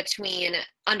line between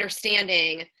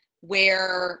understanding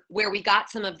where we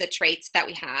got some of the traits that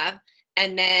we have,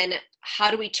 and then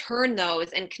how do we turn those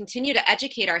and continue to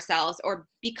educate ourselves or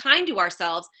be kind to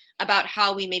ourselves about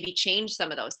how we maybe change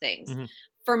some of those things.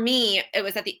 For me, it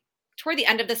was toward the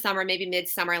end of the summer, maybe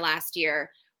midsummer last year,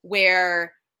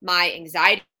 where my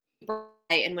anxiety,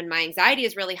 and when my anxiety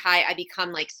is really high, I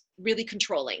become like really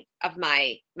controlling of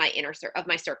my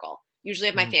circle, usually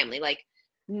of my family, like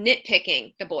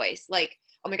nitpicking the boys, like,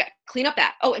 oh my God, clean up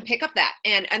that. Oh, and pick up that.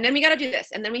 And then we got to do this.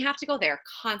 And then we have to go there.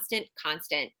 Constant,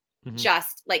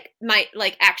 just like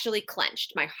actually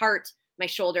clenched. My heart, my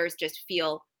shoulders just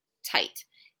feel tight.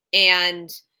 And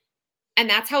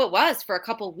that's how it was for a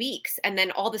couple weeks. And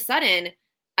then all of a sudden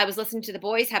I was listening to the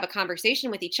boys have a conversation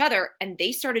with each other, and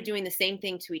they started doing the same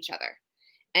thing to each other.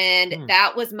 And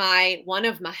that was one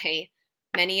of my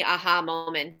many aha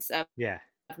moments of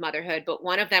motherhood. But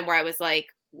one of them where I was like,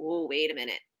 whoa, wait a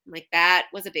minute. Like, that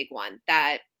was a big one,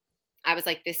 that I was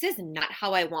like, this is not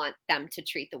how I want them to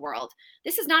treat the world.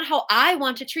 This is not how I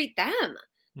want to treat them.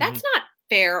 That's not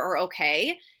fair or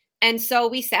okay. And so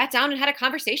we sat down and had a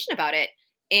conversation about it.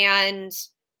 And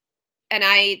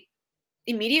I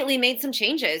immediately made some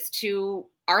changes to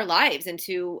our lives and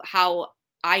to how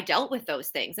I dealt with those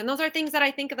things. And those are things that I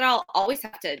think that I'll always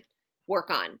have to work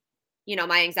on,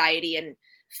 my anxiety and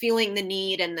feeling the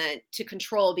need and to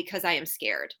control because I am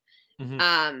scared.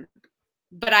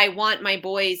 But I want my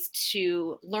boys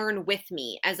to learn with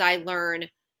me as I learn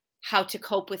how to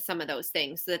cope with some of those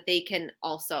things, so that they can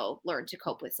also learn to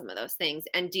cope with some of those things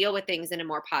and deal with things in a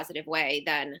more positive way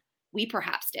than we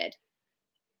perhaps did.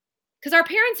 Because our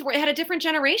parents had a different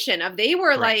generation of, they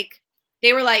were like,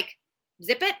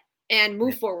 zip it and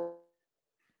move forward.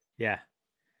 Yeah.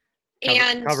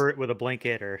 And cover it with a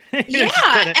blanket or and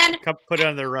put it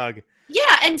on the rug.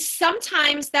 Yeah. And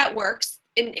sometimes that works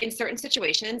in certain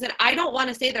situations. And I don't want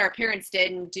to say that our parents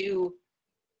didn't do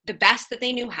the best that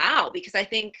they knew how, because I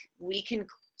think we can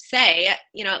say,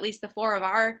 at least the four of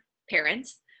our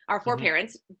parents, our four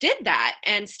parents did that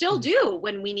and still do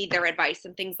when we need their advice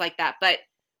and things like that. But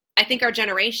I think our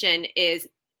generation is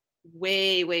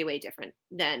way, way, way different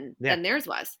than theirs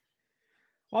was.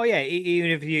 Oh yeah.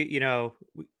 Even if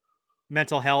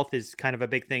mental health is kind of a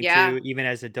big thing too, even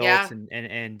as adults.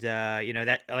 And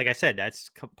that, like I said,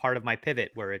 that's part of my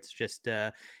pivot, where it's just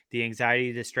the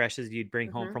anxiety, the stresses you'd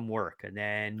bring home from work, and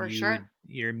then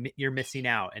you're missing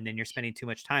out, and then you're spending too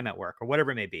much time at work or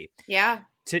whatever it may be. Yeah.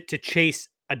 To chase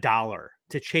a dollar,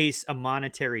 to chase a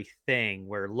monetary thing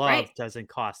where love doesn't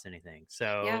cost anything.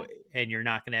 So, and you're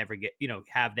not going to ever get,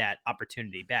 have that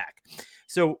opportunity back.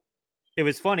 So it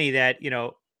was funny that,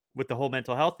 with the whole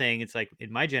mental health thing, it's like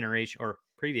in my generation or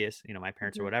previous, my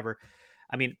parents or whatever.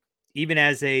 I mean, even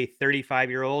as a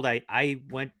 35-year-old, I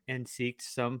went and sought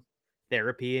some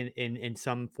therapy in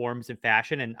some forms and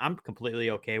fashion, and I'm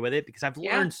completely okay with it because I've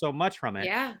learned so much from it,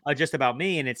 just about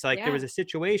me. And it's like, there was a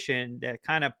situation that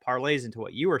kind of parlays into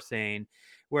what you were saying,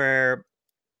 where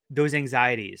those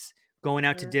anxieties, going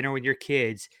out to dinner with your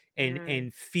kids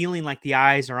and feeling like the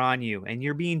eyes are on you and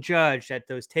you're being judged at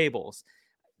those tables.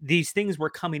 These things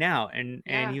were coming out, and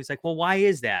he was like, well, why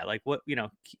is that? Like, what,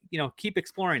 keep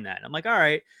exploring that. I'm like, all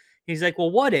right. He's like,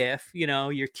 well, what if,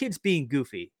 your kid's being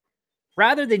goofy,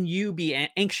 rather than you be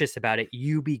anxious about it,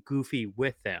 you be goofy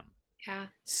with them. Yeah.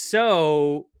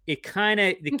 So it kind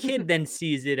of, the kid then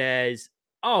sees it as,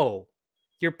 oh,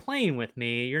 you're playing with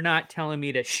me. You're not telling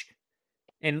me to shh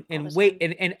and wait.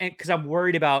 And cause I'm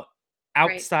worried about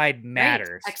outside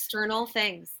matters, external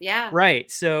things. Yeah. Right.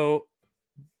 So,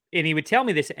 and he would tell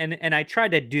me this, and I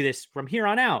tried to do this from here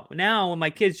on out. Now, when my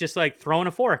kid's just like throwing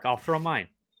a fork, I'll throw mine.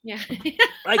 Yeah.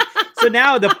 Like, so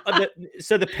now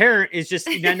the parent is just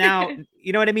now,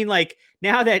 you know what I mean? Like,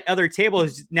 now that other table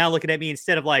is now looking at me,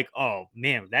 instead of like, oh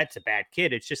man, that's a bad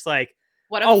kid. It's just like,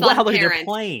 What a Oh, fun wow, look, they're parent.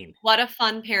 playing. What a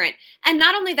fun parent. And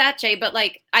not only that, Jay, but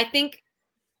like, I think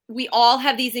we all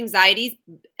have these anxieties.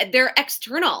 They're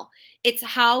external. It's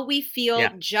how we feel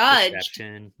Yeah. judged.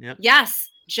 Perception. Yep. Yes,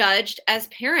 judged as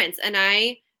parents. And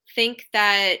I think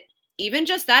that even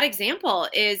just that example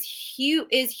is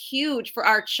huge for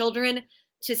our children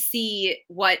to see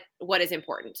what is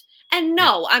important. And Yeah.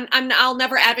 no, I'll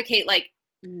never advocate like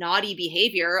naughty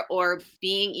behavior or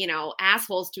being,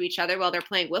 assholes to each other while they're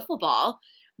playing wiffle ball.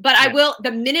 But I Yeah. will,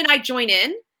 the minute I join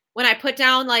in, when I put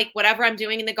down like whatever I'm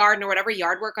doing in the garden or whatever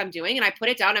yard work I'm doing, and I put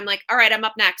it down, I'm like, all right, I'm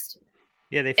up next.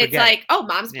 Yeah, they forget. It's like, oh,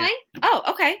 mom's Yeah. playing. Oh,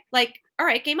 okay. Like, all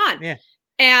right, game on. Yeah.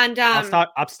 And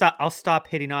I'll stop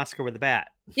hitting Oscar with a bat.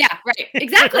 Yeah, right.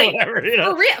 Exactly. Whatever,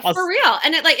 For real.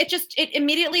 And it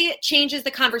immediately changes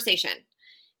the conversation.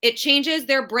 It changes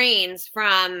their brains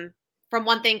from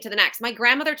one thing to the next. My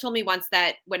grandmother told me once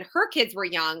that when her kids were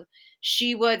young,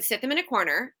 she would sit them in a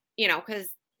corner, because,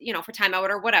 for timeout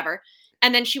or whatever.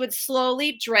 And then she would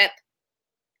slowly drip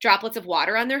droplets of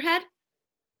water on their head.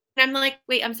 And I'm like,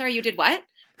 wait, I'm sorry, you did what?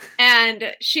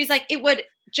 And she's like, it would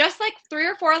just like 3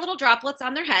 or 4 little droplets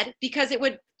on their head, because it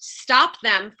would stop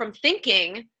them from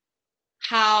thinking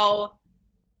stop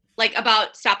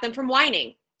them from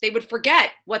whining. They would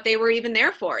forget what they were even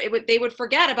there for. They would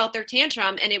forget about their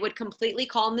tantrum, and it would completely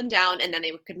calm them down, and then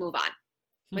they could move on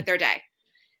with their day.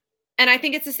 And I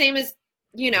think it's the same as,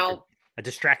 a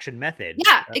distraction method.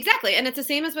 Yeah, exactly. And it's the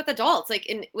same as with adults.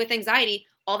 Like with anxiety,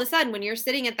 all of a sudden when you're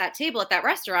sitting at that table at that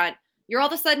restaurant, you're all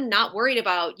of a sudden not worried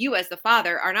about, you as the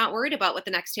father are not worried about what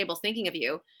the next table's thinking of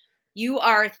you. You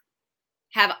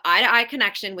have eye-to-eye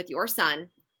connection with your son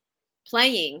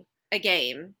playing a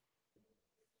game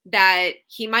that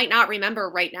he might not remember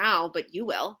right now, but you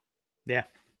will. Yeah.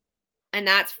 And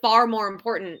that's far more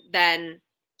important than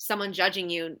someone judging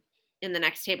you in the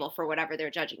next table for whatever they're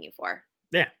judging you for.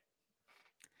 Yeah.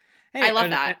 Hey, I love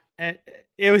that.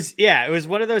 It was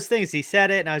one of those things. He said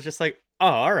it, and I was just like, oh,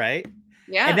 all right.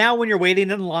 Yeah. And now when you're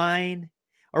waiting in line,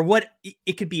 or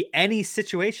it could be any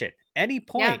situation, any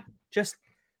point, just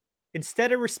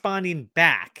instead of responding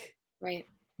back, right?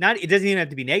 It doesn't even have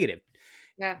to be negative.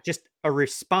 Yeah. Just a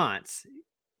response.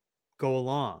 Go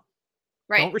along.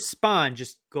 Right. Don't respond.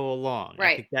 Just go along.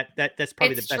 Right. I think that's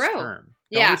probably the best term.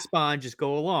 Don't respond. Just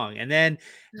go along. And then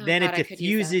it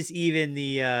diffuses even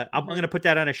the. I'm going to put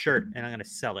that on a shirt and I'm going to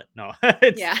sell it. No.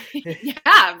 Yeah.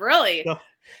 Yeah. Really. So,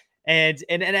 and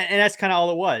that's kind of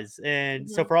all it was. And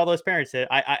so for all those parents,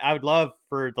 I would love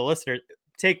for the listeners,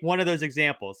 take one of those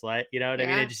examples, like, you know what I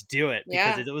mean, and just do it,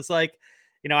 because it was like,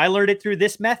 I learned it through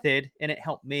this method, and it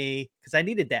helped me because I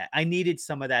needed that. I needed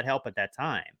some of that help at that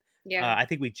time. Yeah. I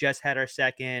think we just had our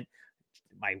second.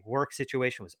 My work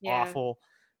situation was awful.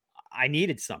 I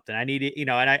needed something. I needed, and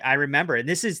I remember, and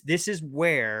this is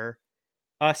where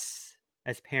us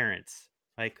as parents,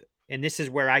 like, and this is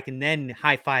where I can then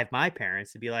high five my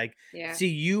parents to be like, see,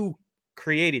 you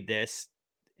created this,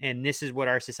 and this is what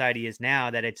our society is now,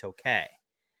 that it's okay.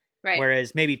 Right.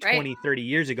 Whereas maybe 20, 30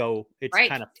 years ago, it's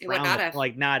kind of frowned,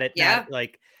 like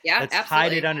let's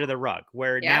hide it under the rug.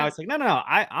 Where now it's like, no,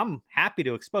 I'm happy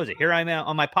to expose it. Here I am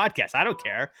on my podcast. I don't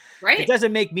care. Right. It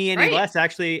doesn't make me any less.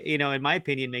 Actually, in my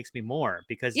opinion, makes me more,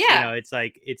 because it's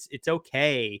like it's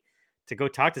okay to go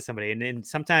talk to somebody. And then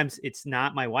sometimes it's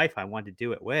not my wife I want to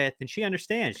do it with, and she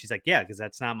understands. She's like, yeah, because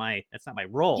that's not my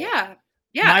role. Yeah.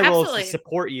 Yeah. My absolutely. role is to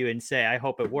support you and say, I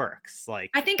hope it works.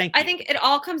 Like, I think it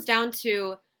all comes down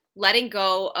to letting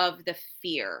go of the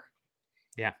fear.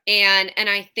 Yeah. And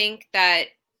I think that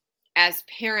as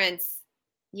parents,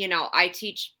 I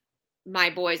teach my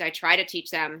boys, I try to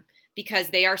teach them, because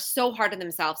they are so hard on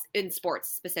themselves in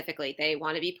sports specifically. They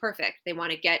want to be perfect. They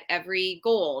want to get every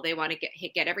goal. They want to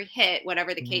get every hit,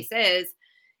 whatever the case is.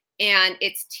 And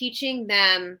it's teaching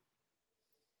them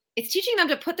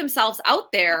to put themselves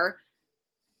out there,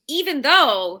 even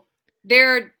though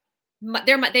they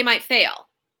might fail.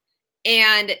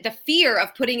 And the fear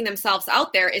of putting themselves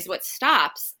out there is what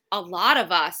stops a lot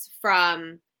of us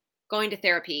from going to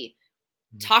therapy,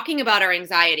 talking about our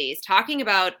anxieties, talking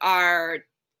about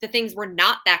the things we're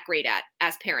not that great at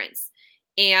as parents,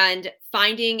 and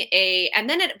finding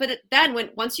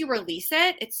once you release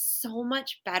it, it's so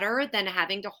much better than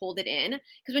having to hold it in.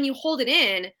 Because when you hold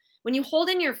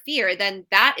in your fear, then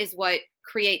that is what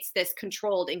creates this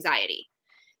controlled anxiety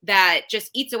that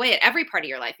just eats away at every part of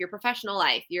your life, your professional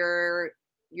life, your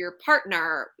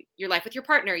partner, your life with your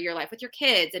partner, your life with your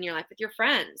kids, and your life with your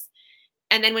friends.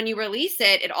 And then when you release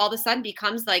it, it all of a sudden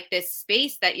becomes like this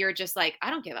space that you're just like,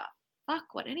 I don't give a fuck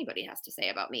what anybody has to say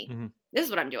about me. Mm-hmm. This is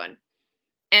what I'm doing.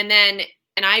 And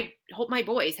I hope my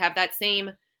boys have that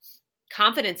same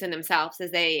confidence in themselves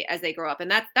as they grow up. And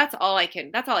that's all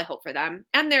I hope for them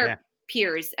and their Yeah.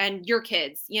 peers and your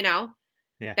kids, Yeah.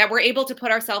 that we're able to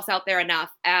put ourselves out there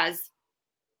enough as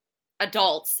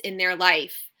adults in their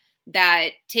life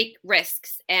that take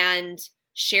risks and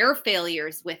share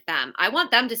failures with them. I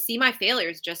want them to see my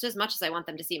failures just as much as I want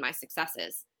them to see my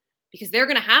successes, because they're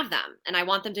going to have them, and I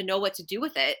want them to know what to do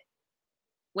with it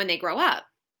when they grow up.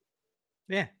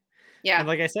 Yeah. And Yeah.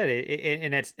 like I said,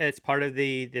 and it's part of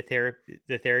the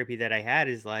therapy that I had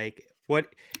is like what,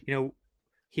 you know,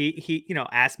 he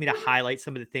asked me to highlight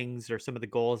some of the things or some of the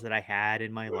goals that I had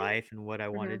in my life and what I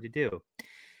wanted Hmm. to do.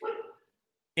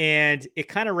 And it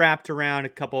kind of wrapped around a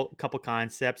couple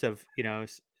concepts of,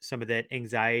 some of that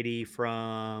anxiety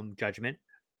from judgment,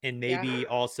 and Yeah. maybe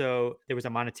also there was a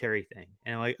monetary thing.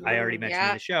 And like I already mentioned in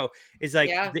Yeah. the show, is like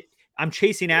Yeah. I'm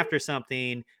chasing after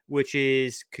something which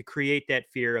is could create that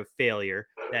fear of failure,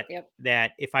 that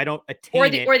Yep. if I don't Or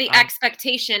attain the it, or the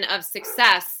expectation of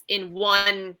success in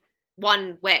one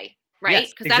way, right? yes,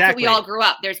 Because that's what we all exactly. grew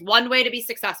up. There's one way to be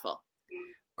successful,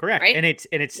 Correct. right? And it's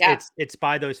Yeah. it's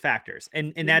by those factors.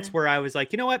 And that's Hmm. where I was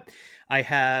like, you know what? I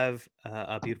have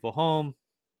a beautiful home,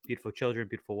 beautiful children,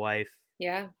 beautiful wife.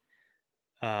 Yeah.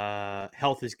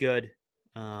 Health is good.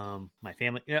 My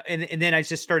family, and then I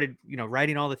just started,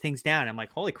 writing all the things down. I'm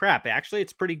like, holy crap, actually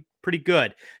it's pretty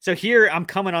good. So here I'm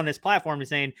coming on this platform and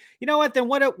saying, you know what, then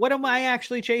what am I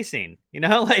actually chasing?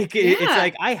 Like it's Yeah.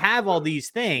 like I have all these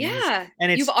things Yeah.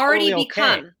 and You've it's already totally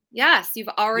okay. become. Yes, you've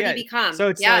already Yeah. become. So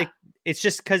it's Yeah. like it's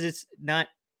just because it's not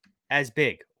as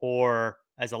big or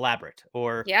as elaborate,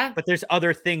 Yeah. but there's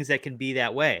other things that can be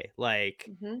that way, like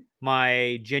Hmm.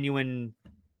 my genuine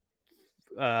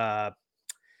uh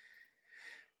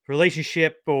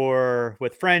relationship or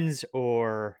with friends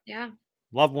or Yeah.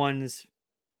 loved ones,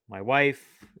 my wife,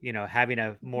 having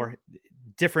a Hmm. more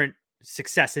different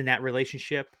success in that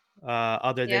relationship,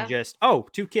 other than Yeah. just, oh,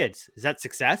 2 kids. Is that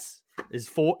success? Is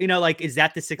four, like, is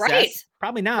that the Right. success?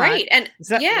 Probably not. Right. And It's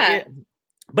not, yeah.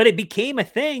 but it became a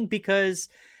thing because,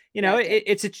 Yeah,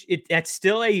 it did. that's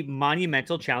still a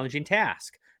monumental, challenging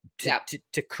task Yep. to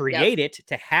Yep. create it,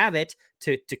 to have it,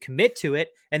 to commit to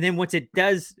it. And then once it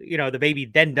does, the baby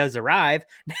then does arrive,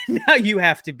 now you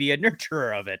have to be a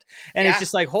nurturer of it. And it's Yeah.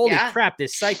 just like, holy Yeah. crap,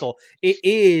 this cycle, it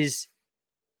is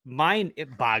mind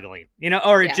boggling,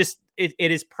 or Yeah.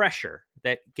 it is pressure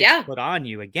that gets Yeah. put on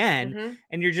you again. Hmm.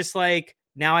 And you're just like,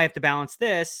 now I have to balance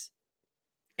this.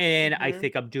 And I Hmm.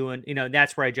 think I'm doing,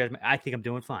 that's where I judge. I think I'm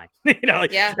doing fine.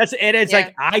 Like Yeah. and it's Yeah.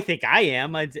 like I think I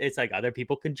am. It's like other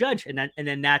people can judge, and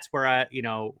then that's where I,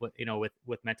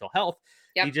 with mental health,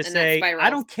 Yep. you just And that say I spirals.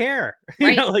 don't care.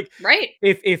 Right. Like Right.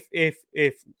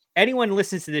 if anyone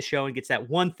listens to this show and gets that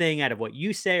one thing out of what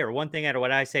you say or one thing out of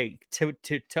what I say, to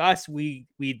us, we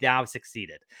now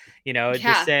succeeded. Just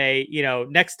Yeah. say,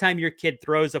 next time your kid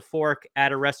throws a fork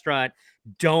at a restaurant,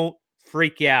 don't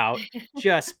freak out,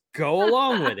 just go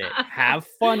along with it, have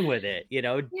fun with it,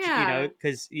 Yeah.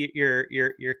 because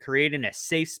you're creating a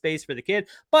safe space for the kid.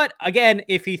 But again,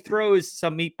 if he throws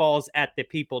some meatballs at the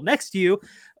people next to you, You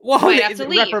well, might have to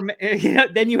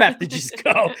leave. then you have to just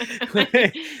go.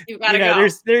 You've got to go.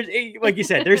 There's like you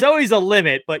said, there's always a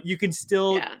limit, but you can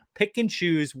still Yeah. pick and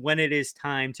choose when it is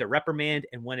time to reprimand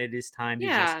and when it is time to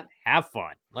just Yeah. have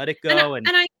fun, let it And go, and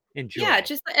I enjoy. yeah,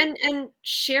 just and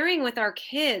sharing with our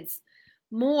kids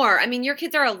more. I mean, your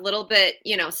kids are a little bit,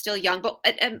 still young, but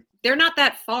and they're not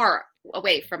that far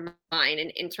away from mine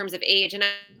in terms of age. And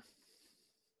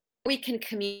we can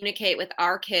communicate with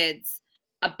our kids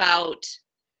about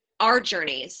our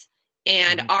journeys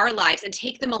and Mhm. our lives and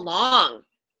take them along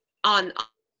on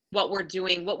what we're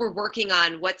doing, what we're working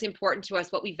on, what's important to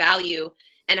us, what we value,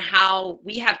 and how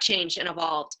we have changed and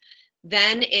evolved.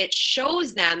 Then it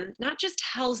shows them, not just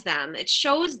tells them, it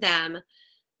shows them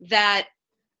that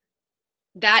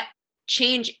that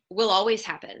change will always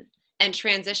happen and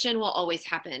transition will always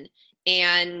happen,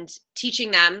 and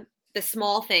teaching them the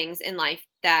small things in life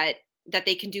that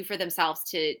they can do for themselves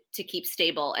to keep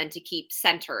stable and to keep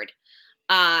centered.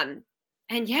 um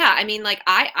and yeah, I mean, like,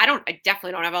 I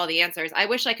definitely don't have all the answers. I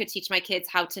wish I could teach my kids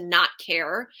how to not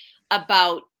care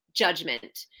about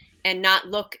judgment and not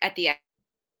look at the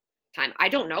time. I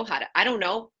don't know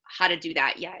how to do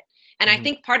that yet. And I Mhm.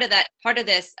 think part of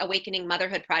this Awakening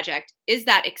Motherhood project is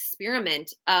that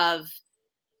experiment of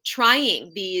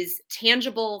trying these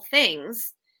tangible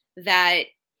things that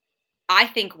I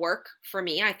think work for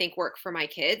me, I think work for my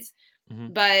kids,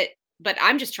 Mhm. but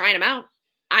I'm just trying them out.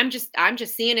 I'm just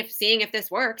seeing if this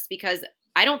works, because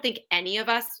I don't think any of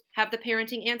us have the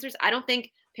parenting answers. I don't think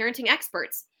parenting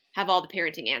experts have all the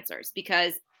parenting answers,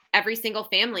 because every single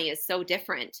family is so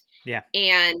different. Yeah.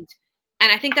 And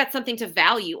And I think that's something to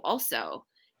value also,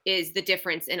 is the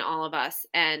difference in all of us,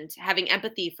 and having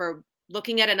empathy for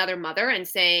looking at another mother and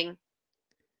saying,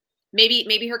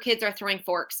 maybe her kids are throwing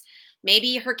forks.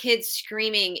 Maybe her kids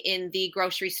screaming in the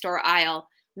grocery store aisle.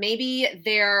 Maybe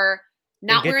they're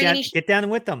not wearing any get down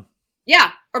with them.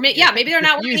 Yeah. Or maybe they're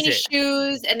not wearing any it.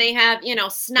 shoes and they have,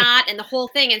 snot and the whole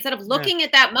thing. Instead of looking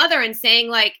at that mother and saying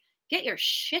like, get your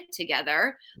shit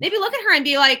together, maybe look at her and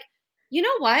be like, you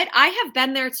know what? I have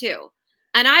been there too.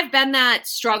 And I've been that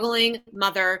struggling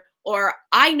mother, or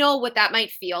I know what that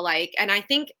might feel like. And I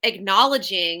think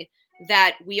acknowledging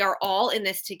that we are all in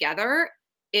this together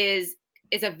is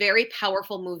a very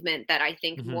powerful movement that I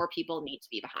think more people need to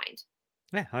be behind.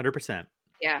 Yeah, 100%.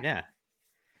 Yeah. Yeah.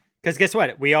 Because guess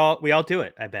what? We all do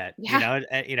it. I bet. Yeah.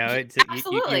 It's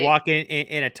Absolutely. you walk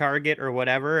in a Target or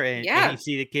whatever, and you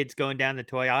see the kids going down the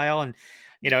toy aisle, and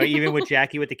even with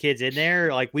Jackie with the kids in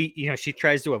there, like she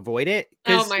tries to avoid it.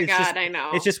 Oh my God, I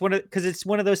know. It's just it's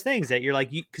one of those things that you're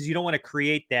like, because you don't want to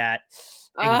create that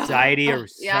anxiety or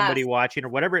somebody watching or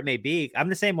whatever it may be. I'm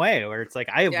the same way, where it's like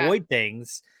I avoid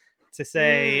things to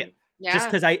say just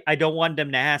because I don't want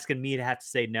them to ask and me to have to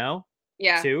say no.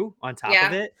 Too on top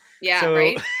of it. So,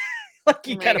 right. Like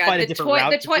you gotta find a different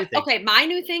route. Okay, my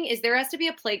new thing is there has to be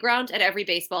a playground at every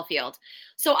baseball field.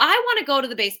 So I want to go to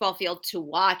the baseball field to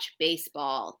watch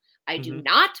baseball. I do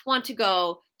not want to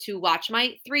go to watch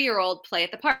my 3-year-old play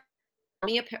at the park.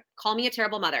 Call me a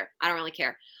terrible mother. I don't really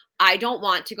care. I don't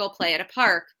want to go play at a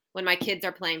park when my kids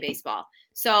are playing baseball.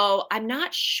 So I'm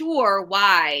not sure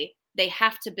why they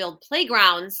have to build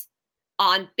playgrounds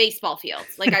on baseball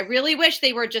fields. Like, I really wish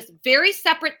they were just very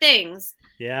separate things.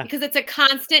 Yeah. Because it's a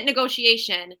constant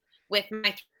negotiation with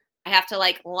I have to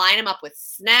like line him up with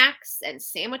snacks and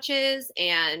sandwiches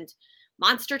and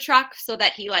monster truck so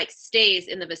that he like stays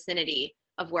in the vicinity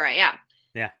of where I am.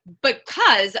 Yeah.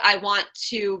 Because I want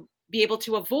to be able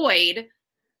to avoid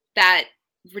that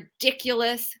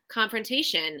ridiculous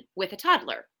confrontation with a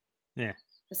toddler. Yeah.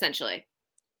 Essentially.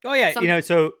 Oh yeah.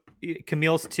 So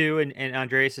Camille's 2 and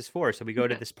Andreas is 4. So we go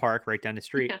to this park right down the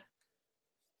street. Yeah.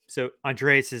 So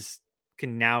Andreas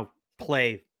can now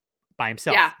play by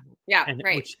himself. Yeah. And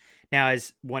right. Which now,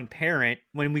 as one parent,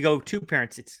 when we go 2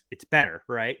 parents, it's better,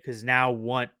 right? Because now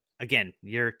again,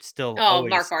 you're still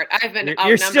always, Marquardt. I've been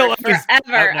you're still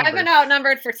forever. I've been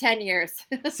outnumbered for 10 years.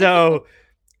 So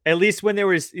at least when there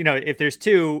was, if there's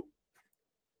 2,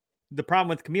 the problem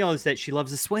with Camille is that she loves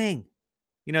the swing.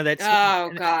 That's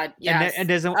God, yes, and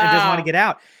doesn't want to get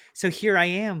out. So here I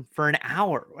am for an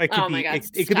hour. It could be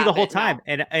it could be the whole time,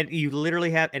 and you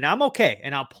literally have, and I'm okay,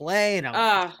 and I'll play, and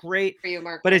I'm great for you,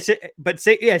 Mark. But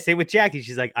say with Jackie,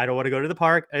 she's like, I don't want to go to the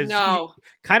park. No,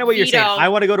 kind of what you're saying. I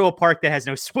want to go to a park that has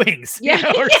no swings.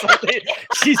 Yeah, or something.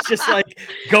 She's just like,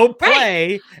 go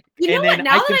play. Right. You know what?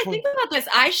 Now that I think about this,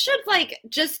 I should like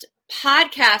just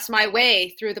podcast my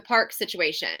way through the park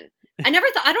situation. I never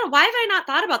thought, I don't know, why have I not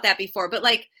thought about that before? But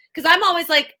like, because I'm always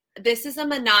like, this is a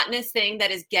monotonous thing that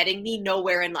is getting me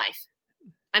nowhere in life.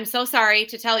 I'm so sorry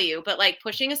to tell you, but like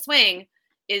pushing a swing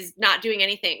is not doing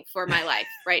anything for my life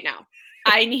right now.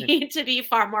 I need to be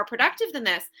far more productive than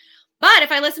this. But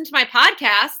if I listen to my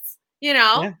podcasts,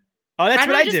 Yeah. Oh, that's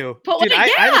what I do. Dude,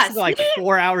 I listen to like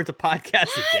 4 hours of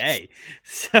podcasts a day.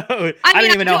 So I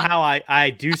don't even know how I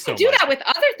do so much. I do that with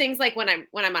other things, like when I'm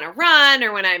on a run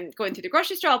or when I'm going through the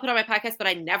grocery store, I'll put on my podcast, but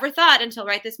I never thought until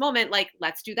right this moment, like,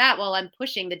 let's do that while I'm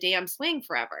pushing the damn swing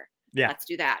forever. Yeah. Let's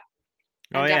do that.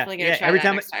 I'm definitely going to try that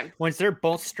next time. Once they're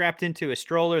both strapped into a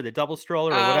stroller, the double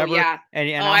stroller or whatever. Yeah.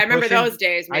 And I remember those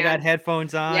days, man. I got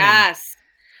headphones on. Yes.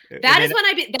 That is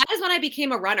when I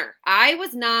became a runner. I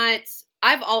was not...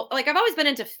 I've always been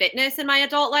into fitness in my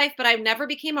adult life, but I never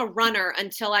became a runner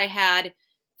until I had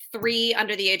 3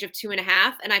 under the age of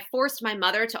 2.5. And I forced my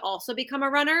mother to also become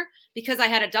a runner because I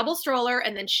had a double stroller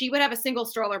and then she would have a single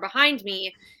stroller behind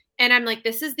me. And I'm like,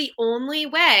 this is the only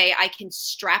way I can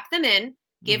strap them in,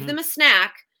 give them a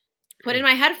snack, put in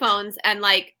my headphones, and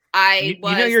like,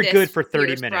 you're good for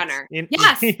 30 minutes. Runner.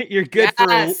 Yes. You're good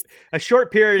for a short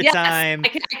period of time. I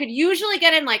could usually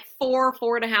get in like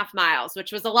 4.5 miles,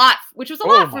 which was a lot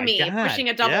for me, pushing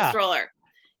a double stroller.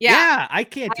 Yeah, I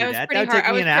can't do that. That would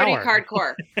take me an hour. I was pretty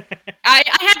hardcore. I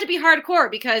had to be hardcore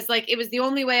because like it was the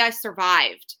only way I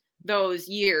survived those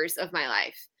years of my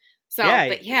life. So,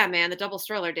 but yeah, man, the double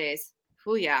stroller days.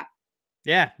 Oh yeah.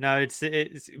 Yeah, no, it's,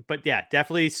 but yeah,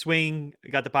 definitely swing.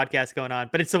 Got the podcast going on,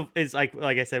 but it's like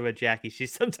I said with Jackie,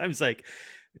 she's sometimes like,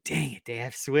 dang it, they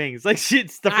have swings. Like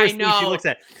it's the first thing she looks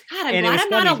at. God, I'm glad I'm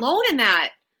not alone in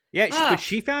that. Yeah, but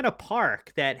she found a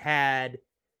park that had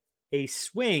a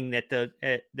swing that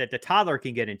the toddler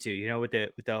can get into, with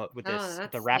the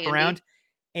wraparound.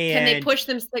 Can they And push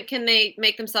them? Can they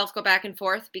make themselves go back and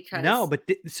forth? no, Because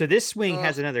but so this swing ugh.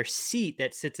 has another seat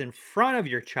that sits in front of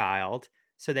your child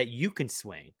so that you can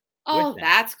swing with Oh, them.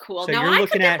 that's cool. So Now you're I could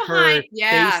looking get at her behind. face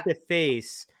Yeah. to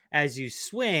face as you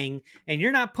swing, and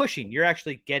you're not pushing. You're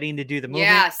actually getting to do the movement.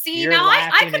 Yeah. See, You're now I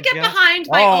laughing could and get jump. behind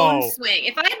my own Oh, swing.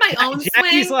 If I had my own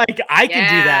Jackie's swing, like, I can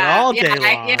do that yeah, all yeah, day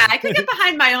yeah, long. I could get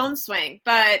behind my own swing,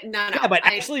 but no, Yeah, but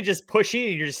I actually just pushing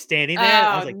and you're just standing there.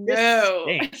 I was oh like, this no.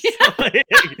 stinks.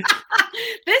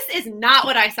 This is not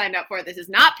what I signed up for. This is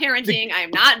not parenting. I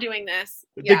am not doing this.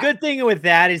 The Yeah. good thing with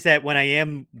that is that when I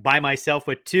am by myself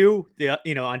with two,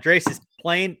 Andres is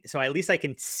playing, so at least I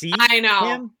can see I know.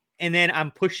 him, and then I'm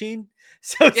pushing.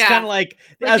 So it's kind Yeah. of like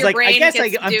I Like was your like, I brain guess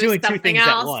gets to I'm do doing two something things at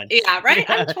else. once. Yeah, right?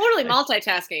 I'm Yeah. totally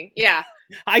multitasking. Yeah.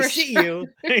 I for see sure. you.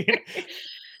 And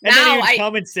then Now he would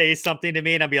come and say something to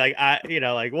me, and I'd be like,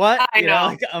 like what? I know.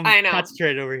 Like, I'm I know.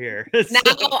 concentrated over here. Now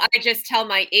I just tell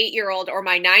my 8-year-old or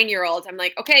my 9-year-old, I'm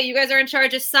like, okay, you guys are in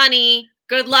charge of Sunny.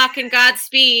 Good luck and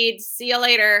Godspeed. See you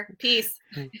later. Peace.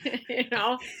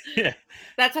 Yeah.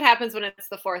 That's what happens when it's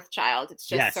the fourth child. It's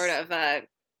just sort of a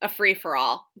free for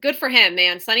all. Good for him,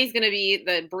 man. Sunny's going to be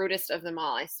the brutest of them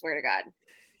all. I swear to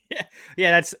God.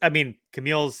 Yeah.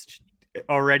 Camille's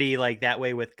already like that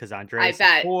way with Cassandra. I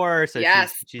bet. 4, so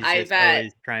yes, she's I just bet.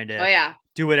 always trying to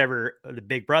do whatever the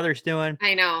big brother's doing.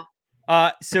 I know.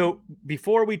 So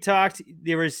before we talked,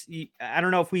 there was, I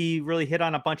don't know if we really hit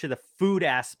on a bunch of the food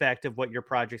aspect of what your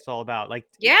project's all about. Like,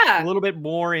 a little bit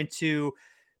more into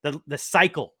the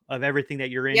cycle of everything that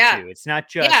you're into. It's not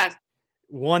just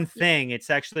one thing. It's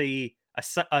actually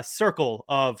a circle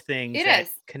of things that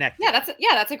connect. Yeah,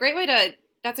 that's a great way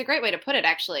to put it.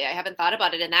 Actually, I haven't thought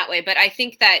about it in that way, but I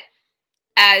think that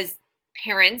as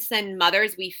parents and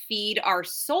mothers, we feed our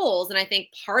souls. And I think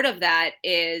part of that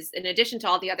is, in addition to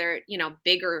all the other,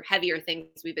 bigger, heavier things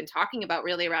we've been talking about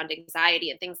really around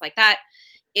anxiety and things like that,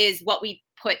 is what we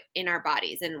put in our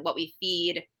bodies and what we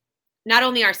feed, not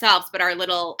only ourselves, but our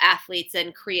little athletes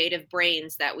and creative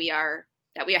brains that we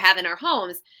have in our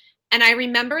homes. And I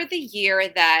remember the year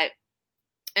that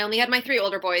I only had my 3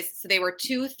 older boys. So they were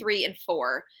 2, 3, and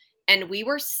 4. And we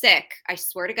were sick. I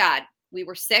swear to God, we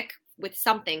were sick with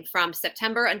something from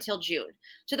September until June,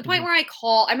 to the point where I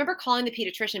remember calling the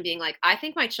pediatrician being like, I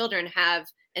think my children have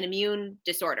an immune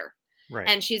disorder. Right.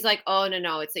 And she's like, oh,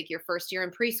 no, it's like your first year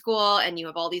in preschool and you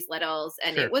have all these littles.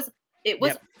 And it was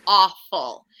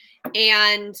awful.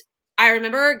 And I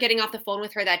remember getting off the phone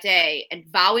with her that day and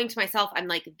vowing to myself, I'm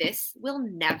like, this will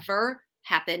never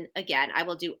happen again. I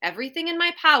will do everything in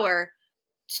my power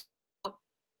to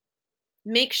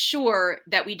make sure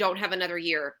that we don't have another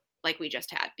year like we just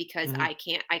had, because I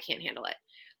can't handle it.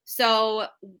 So,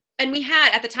 and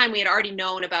at the time we had already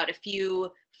known about a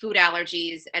few food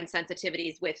allergies and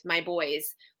sensitivities with my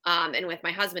boys, and with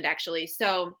my husband actually.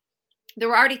 So there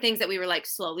were already things that we were like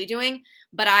slowly doing,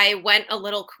 but I went a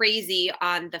little crazy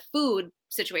on the food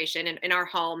situation in our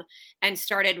home and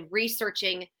started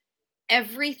researching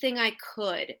everything I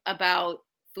could about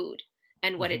food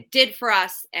and what it did for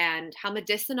us and how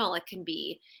medicinal it can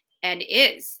be and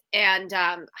is, and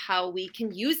how we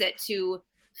can use it to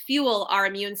fuel our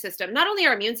immune system, not only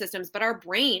our immune systems, but our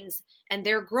brains and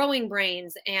their growing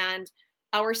brains and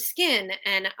our skin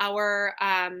and our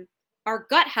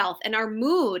gut health and our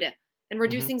mood and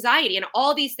reduce anxiety and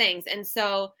all these things. And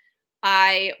so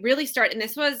I really started, and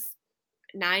this was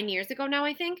 9 years ago now,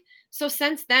 I think. So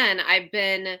since then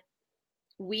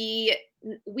we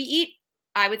eat,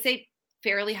 I would say,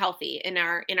 fairly healthy in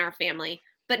our family.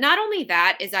 But not only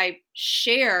that, is I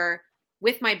share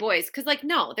with my boys, because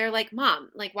no, they're like, Mom,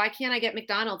 why can't I get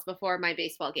McDonald's before my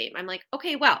baseball game? I'm like,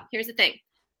 okay, well, here's the thing.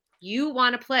 You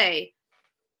want to play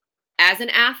as an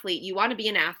athlete. You want to be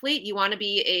an athlete. You want to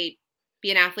be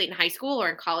an athlete in high school or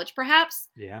in college, perhaps.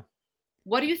 Yeah.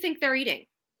 What do you think they're eating?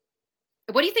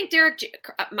 What do you think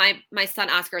my son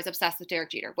Oscar is obsessed with Derek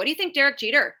Jeter. What do you think Derek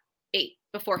Jeter ate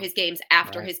before his games,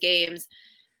 after his games?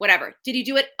 Whatever. Did he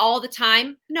do it all the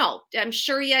time? No. I'm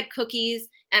sure he had cookies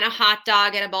and a hot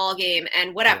dog at a ball game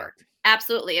and whatever. Correct.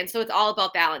 Absolutely. And so it's all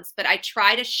about balance. But I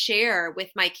try to share with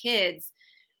my kids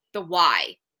the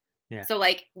why. Yeah. So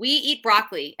we eat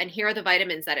broccoli and here are the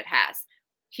vitamins that it has.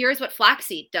 Here's what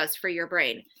flaxseed does for your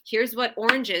brain. Here's what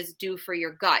oranges do for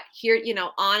your gut. Here,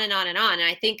 on and on and on. And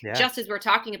I think just as we're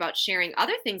talking about sharing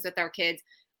other things with our kids,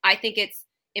 I think it's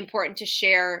important to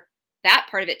share that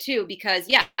part of it too, because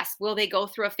yes, will they go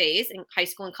through a phase in high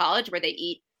school and college where they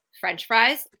eat French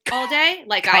fries all day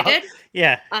like I did?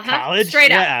 Yeah. College.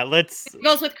 Straight up. Yeah. It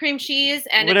goes with cream cheese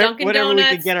and whatever, a Dunkin' whatever Donuts.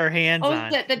 we could get our hands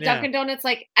on. The Dunkin' Donuts,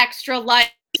 extra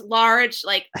large,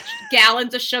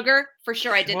 gallons of sugar. For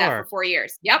sure. I did that for 4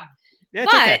 years. Yep. Yeah,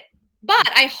 but okay. But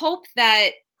I hope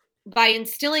that by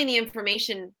instilling the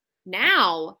information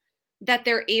now, that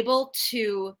they're able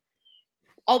to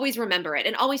always remember it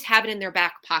and always have it in their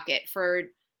back pocket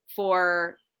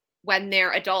for when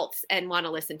they're adults and want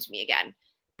to listen to me again.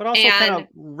 But also kind of And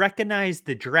recognize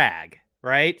the drag,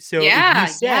 right? So if you yeah,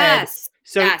 said, yes,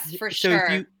 for so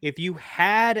sure. if you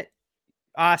had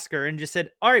Oscar and just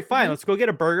said, all right, fine, let's go get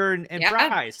a burger and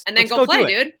fries. And then Let's go do play,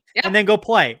 it. dude. Yeah. And then go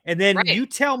play. And then Right. you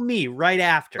tell me right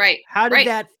after, Right. how did Right.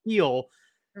 that feel?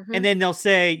 And then they'll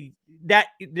say that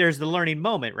there's the learning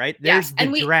moment, right? There's the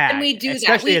drag. And we do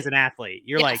especially that. as an athlete.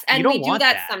 You're Yes, like, and you don't we do want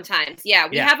that sometimes. Yeah,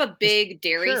 we Yeah. have a big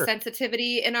dairy Sure.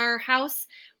 sensitivity in our house,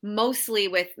 mostly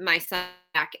with my son,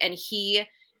 and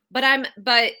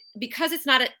but because it's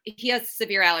not he has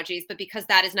severe allergies, but because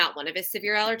that is not one of his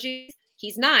severe allergies,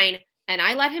 he's 9 and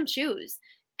I let him choose.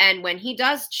 And when he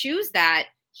does choose that,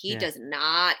 he does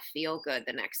not feel good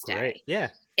the next day. Right. Yeah.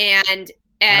 And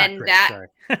Great, that sorry.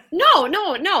 no.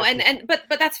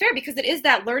 But that's fair, because it is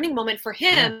that learning moment for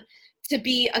him to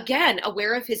be, again,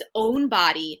 aware of his own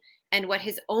body and what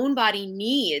his own body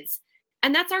needs.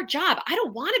 And that's our job. I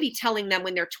don't want to be telling them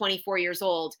when they're 24 years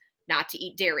old not to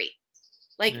eat dairy.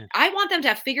 Like, I want them to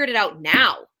have figured it out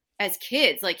now as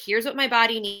kids. Like, here's what my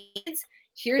body needs.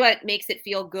 Here's what makes it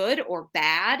feel good or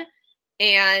bad.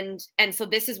 And so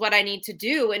this is what I need to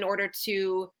do in order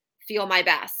to feel my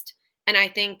best. And I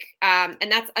think,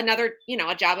 and that's another,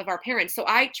 a job of our parents. So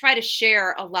I try to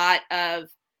share a lot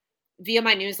via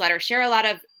my newsletter, share a lot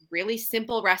of really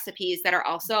simple recipes that are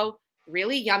also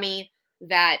really yummy,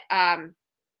 that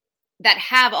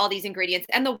have all these ingredients.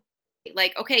 And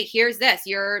okay, here's this,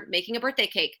 you're making a birthday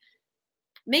cake,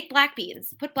 make black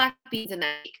beans, put black beans in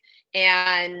that cake.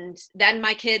 And then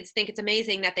my kids think it's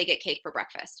amazing that they get cake for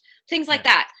breakfast, things like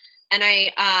that.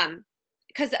 And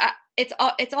because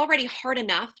it's already hard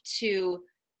enough to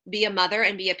be a mother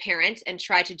and be a parent and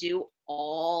try to do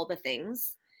all the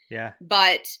things. Yeah.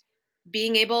 But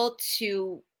being able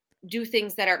to do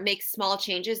things that make small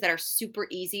changes that are super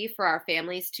easy for our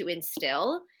families to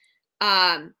instill,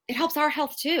 it helps our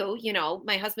health too.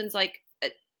 My husband's like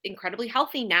incredibly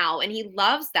healthy now, and he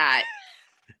loves that.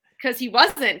 Because he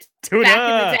wasn't back in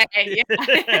the day.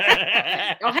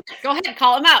 Yeah. Go ahead,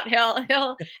 call him out.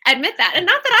 He'll admit that. And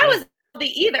not that I was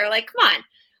healthy either. Like, come on.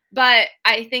 But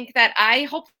I think that I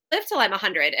hope to live till I'm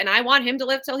 100, and I want him to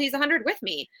live till he's 100 with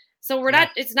me. So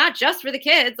it's not just for the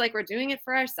kids. Like, we're doing it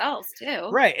for ourselves too.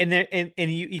 Right.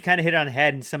 And you kind of hit it on the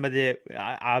head, and some of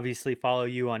I obviously follow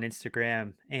you on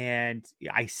Instagram, and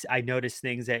I notice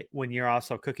things that when you're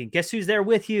also cooking, guess who's there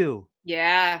with you?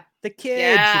 Yeah. The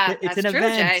kids. Yeah, it's an true,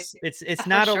 event. Jay. It's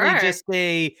not only just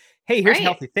hey, here's a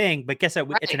healthy thing, but guess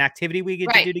what? It's an activity we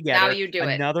get to do together. Now you do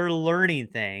another learning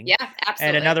thing. Yeah,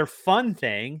 absolutely. And another fun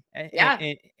thing. Yeah.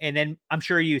 And then I'm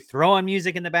sure you throw on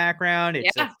music in the background.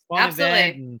 It's a fun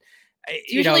event. And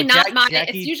it's usually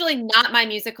it's usually not my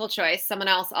musical choice. Someone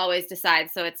else always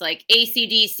decides. So it's like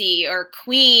AC/DC or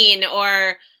Queen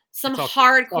or some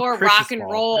hardcore rock and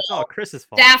roll. That's all Chris's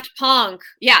fault. Daft Punk.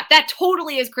 Yeah, that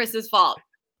totally is Chris's fault.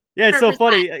 Yeah, it's 100%. So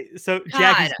funny. So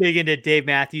Jackie's big into Dave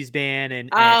Matthews Band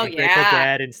and Grateful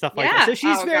Dead and stuff like that. So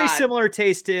she's very similar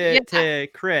taste to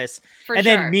Chris.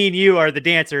 Then me and you are the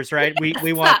dancers, right?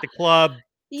 We want the club.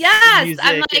 Yes, music.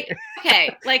 I'm like,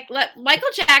 okay, like Michael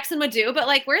Jackson would do, but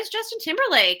like, where's Justin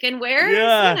Timberlake and where's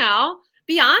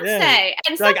Beyonce? Yeah.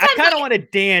 And sometimes I kind of want to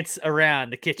dance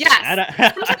around the kitchen. Yes,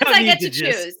 sometimes I get to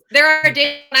choose. There are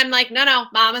days when I'm like, no,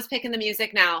 Mama's picking the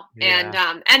music now,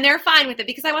 and they're fine with it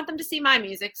because I want them to see my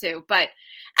music too. And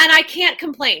I can't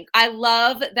complain. I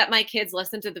love that my kids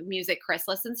listen to the music Chris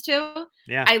listens to.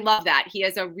 Yeah, I love that. He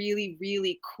has a really,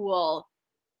 really cool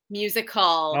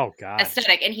musical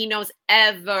aesthetic, and he knows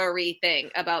everything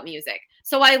about music.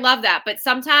 So I love that. But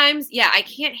sometimes, I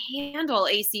can't handle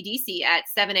AC/DC at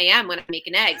 7 a.m. when I'm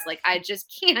making eggs. Like, I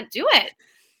just can't do it.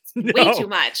 It's way too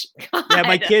much. God. Yeah,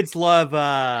 my kids love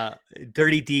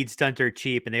Dirty Deeds Done Dirt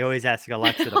Cheap, and they always ask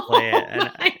Alexa to play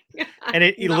it.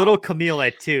 And little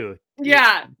Camille too.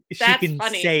 Yeah, she can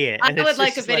funny. say it. I would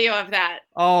like a video of that.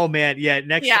 Oh man,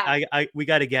 next we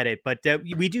got to get it. But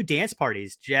we do dance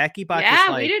parties. Jackie bought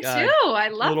this we do too. I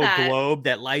love little that globe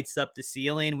that lights up the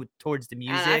ceiling towards the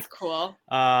music. That's cool.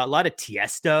 A lot of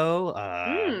Tiesto,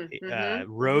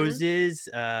 Roses.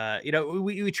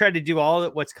 We try to do all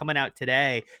what's coming out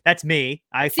today. That's me.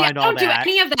 I don't do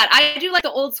any of that. I do like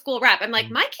the old school rap. I'm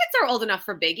like, my kids are old enough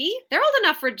for Biggie. They're old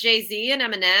enough for Jay-Z and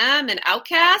Eminem and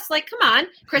Outkast. Like, come on.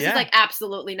 Chris is like,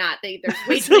 absolutely not.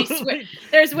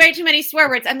 There's way too many swear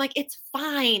words. I'm like, it's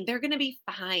fine. They're gonna be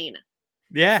fine.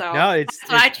 Yeah, so no, it's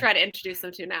what I try to introduce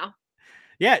them to now.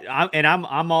 Yeah,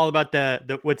 I'm all about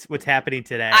the what's happening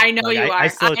today. I know Like you I are.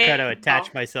 still try I to know.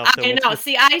 attach myself to I know. what's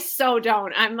See, I so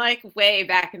don't. I'm like way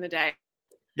back in the day.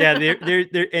 yeah,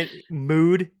 they're and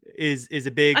mood is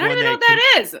a big I don't one even know what that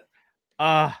can that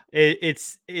is.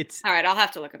 it's All right, I'll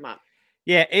have to look them up.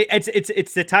 yeah,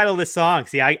 it's the title of the song.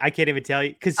 See, I can't even tell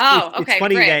you because Oh, it's okay,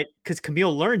 funny great. that because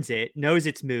Camille learns it, knows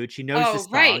it's mood, she knows the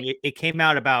Oh, right. song. It came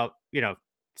out about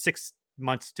 6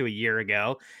 months to a year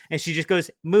ago, and she just goes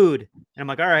mood, and I'm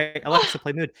like, all right, Alexa,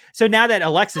 play mood. So now that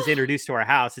Alexa's introduced to our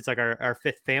house, it's like our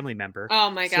fifth family member. Oh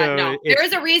my God, So no. There it's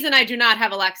is a reason I do not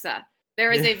have Alexa.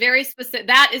 There is a very specific,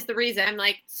 that is the reason. I'm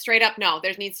like, straight up, no.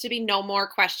 There needs to be no more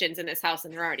questions in this house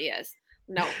than there already is.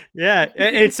 No. yeah,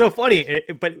 it's so funny.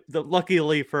 But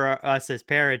luckily for us as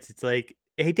parents, it's like,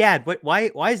 hey, Dad,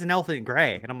 why is an elephant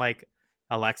gray? And I'm like,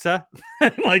 Alexa,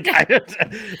 like,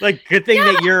 like, good thing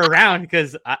that Yeah, you're around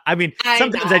because I mean, I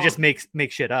sometimes I know. just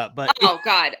make shit up, but Oh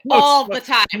God, most all the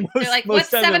time. They're like,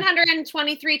 most "What's of them,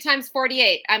 723 times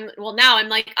 48?" Now I'm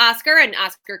like Oscar, and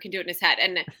Oscar can do it in his head,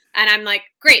 and I'm like,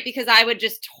 great, because I would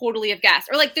just totally have guessed.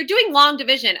 Or like they're doing long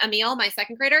division. Emil, my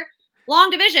second grader, long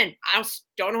division. I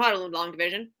don't know how to do long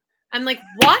division. I'm like,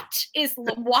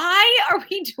 why are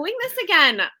we doing this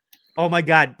again? oh my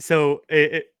god. So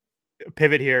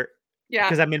pivot here Yeah,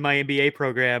 because I'm in my MBA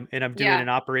program and I'm doing yeah. an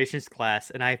operations class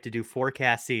and I have to do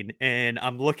forecasting and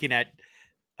I'm looking at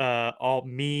all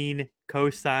mean,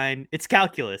 cosine. It's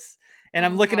calculus. And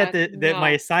I'm Oh looking at God, the my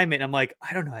no. assignment. I'm like,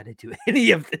 I don't know how to do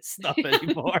any of this stuff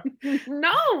anymore.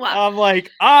 No. I'm like,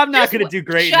 I'm not Just going to do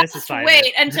great in this just assignment.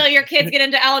 wait until your kids get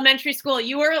into elementary school.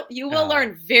 You will uh,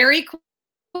 learn very quickly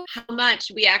how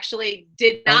much we actually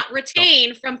did don't not don't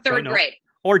retain from don't third know grade.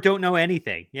 or don't know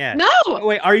anything. Yeah. No. Oh,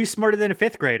 wait, are you smarter than a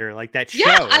fifth grader? Like that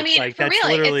Yeah, show. I It's mean, like for that's real,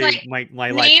 it's literally like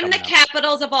my life name the coming up.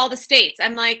 capitals of all the states.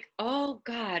 I'm like, oh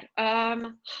God,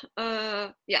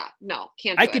 yeah, no,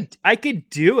 can't do it. I could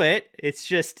do it. It's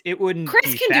just it wouldn't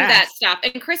Chris be can do that fast. stuff,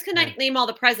 and Chris can Yeah. name all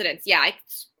the presidents. Yeah,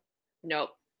 nope,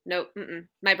 nope,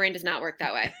 my brain does not work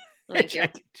that way. Thank you,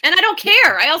 and I don't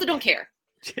care. I also don't care.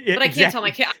 Yeah, But I can't tell my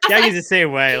exactly. kid. Jackie's the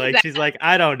same way. Like That. she's like,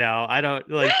 I don't know. I don't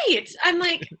like. Right. I'm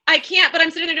like, I can't, but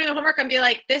I'm sitting there doing the homework and be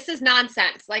like, this is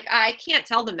nonsense. Like, I can't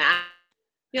tell them that.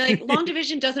 You're like, long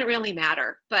division doesn't really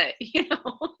matter, but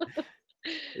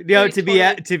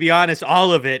To be honest,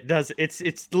 all of it does.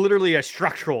 It's literally a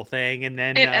structural thing, and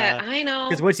then I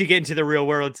because know, once you get into the real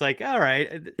world, it's like, all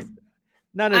right,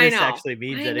 none of this actually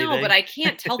means but anything. I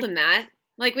can't tell them that.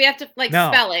 Like we have to like No,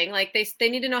 spelling, like they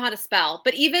need to know how to spell.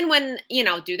 But even when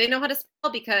do they know how to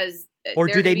spell? Because or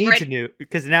they're do going they to be need right. to know?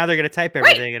 Because now they're gonna type Right.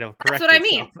 everything and it'll That's correct what I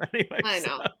itself mean. anyway. I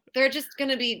So. know they're just going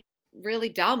to be really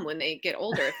dumb when they get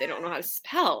older if they don't know how to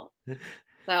spell.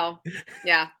 So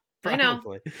yeah, I know.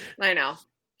 Probably. I know.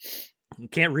 You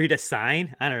can't read a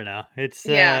sign. I don't know. It's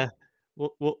Yeah.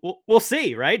 we'll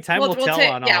see, right? Time will tell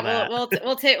on all that.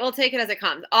 We'll take it as it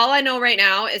comes. All I know right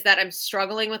now is that I'm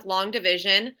struggling with long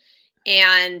division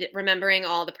and remembering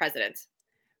all the presidents.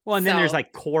 Well, and then there's So,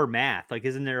 like core math. Like,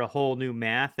 isn't there a whole new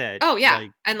math that oh yeah,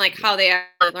 like and like how they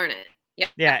actually learn it. Yeah.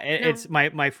 yeah, No. it's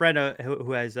my friend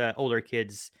who has older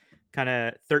kids, kind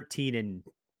of 13 and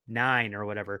 9 or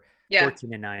whatever, Yeah.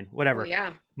 14 and 9, Oh whatever.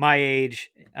 yeah. My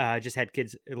age, just had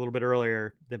kids a little bit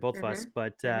earlier than both of us, Mhm.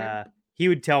 but Mhm. he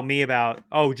would tell me about,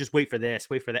 oh, just wait for this,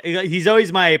 wait for that. He's always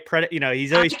he's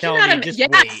I always telling me cannot. just Yes,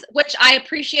 wait. which I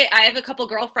appreciate. I have a couple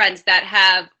girlfriends that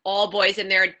have all boys, and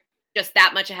they're just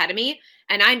that much ahead of me,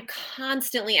 and I'm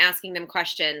constantly asking them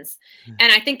questions,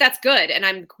 and I think that's good, and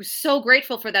I'm so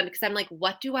grateful for them because I'm like,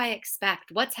 what do I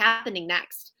expect? What's happening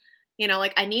next?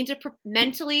 Like I need to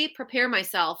mentally prepare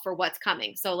myself for what's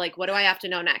coming. So like, what do I have to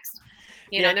know next?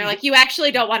 Yeah, And they're like, you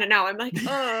actually don't want to know. I'm like,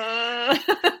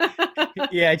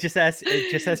 yeah. Just ask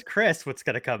Chris what's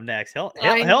gonna come next. I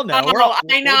He'll know. I We're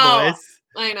know. boys.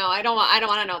 I know. I don't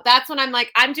want to know. That's when I'm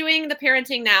like, I'm doing the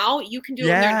parenting now. You can do it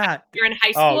when Yeah. you're in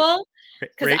high Oh, school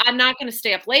because great. I'm not going to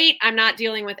stay up late. I'm not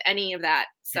dealing with any of that.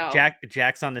 So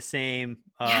Jack's on the same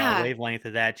yeah. wavelength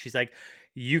of that. She's like,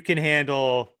 you can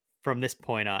handle from this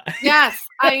point on. Yes,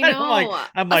 I I'm like, know.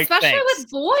 I'm like, Especially thanks. with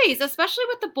boys, especially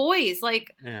with the boys.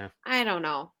 Like, Yeah. I don't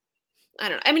know. I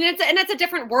don't know. I mean, it's a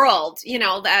different world,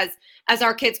 as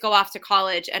our kids go off to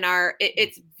college and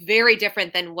it's very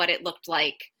different than what it looked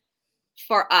like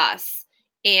for us.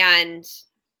 And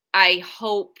I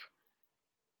hope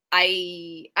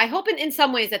in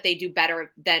some ways that they do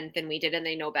better than we did, and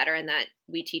they know better, and that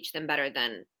we teach them better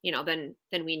than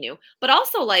we knew. But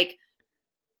also, like,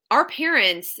 our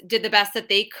parents did the best that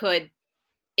they could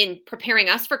in preparing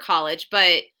us for college,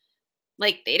 but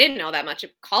like they didn't know that much.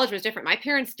 College was different. My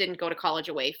parents didn't go to college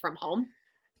away from home.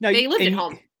 No, They lived at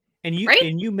home. And Right?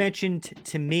 you mentioned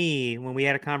to me when we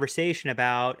had a conversation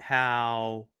about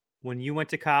how when you went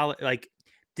to college, like,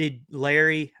 did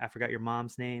Larry, I forgot your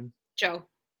mom's name, Joe.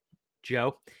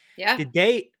 Joe, Yeah. did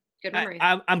they? Good memory.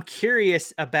 I'm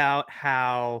curious about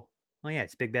how. Oh yeah,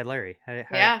 it's Big Bad Larry.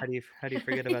 Yeah. How do you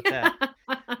forget about that?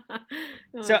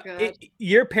 Oh So God.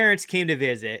 your parents came to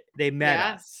visit. They met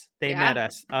Yeah. us. Yeah.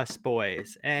 Us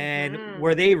boys. And Hmm.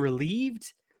 were they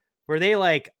relieved? Were they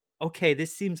like, okay,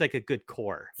 this seems like a good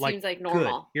core. Like, Seems like good.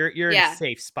 normal. You're in a Yeah.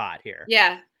 safe spot here.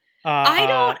 Yeah. I Uh,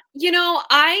 don't,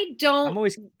 I I'm don't,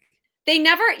 always. they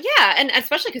never, yeah. And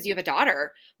especially because you have a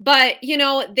daughter, but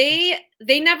they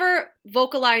never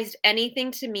vocalized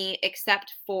anything to me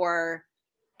except for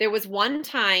there was one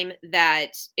time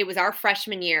that it was our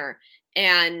freshman year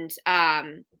and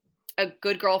a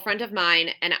good girlfriend of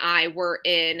mine and I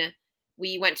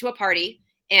we went to a party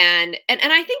and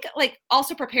I think like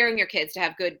also preparing your kids to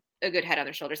have a good head on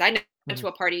their shoulders. I went Mhm, to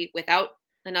a party without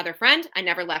another friend. I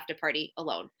never left a party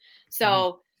alone. mhm.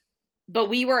 So, but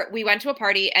we went to a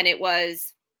party and it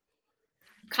was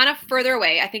kind of further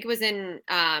away. I think it was in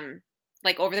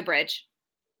like over the bridge,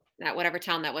 that whatever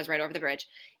town that was right over the bridge.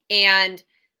 And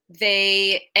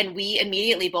we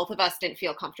immediately both of us didn't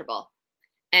feel comfortable.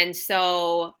 And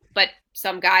so, but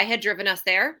some guy had driven us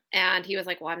there and he was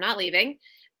like, well, I'm not leaving.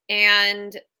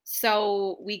 And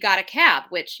so we got a cab,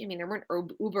 which I mean, there weren't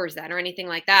Ubers then or anything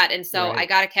like that. And so I Right.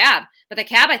 got a cab, but the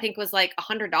cab I think was like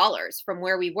 $100 from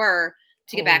where we were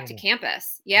to get back to Oh,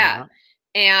 campus. Yeah. yeah.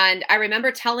 And I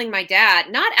remember telling my dad,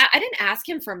 I didn't ask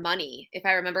him for money, if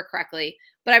I remember correctly,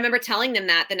 but I remember telling them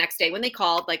that the next day when they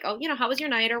called, like, oh, how was your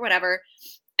night or whatever.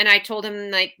 And I told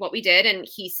him like what we did, and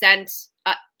he sent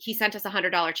us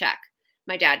 $100 check.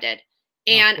 My dad did,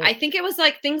 Oh, and I cool. think it was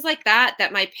like things like that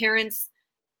that my parents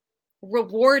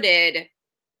rewarded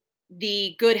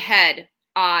the good head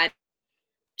on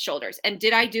shoulders. And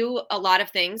did I do a lot of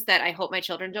things that I hope my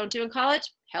children don't do in college?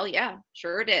 Hell yeah,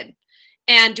 sure did.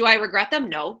 And do I regret them?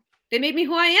 No. They made me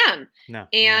who I am. No, no.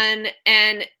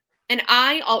 And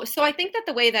so I think that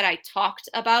the way that I talked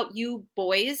about you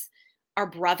boys, our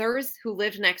brothers who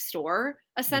lived next door,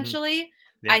 Hmm. essentially,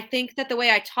 Yeah. I think that the way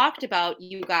I talked about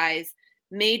you guys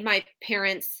made my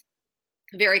parents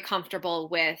very comfortable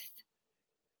with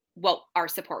what our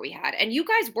support we had. And you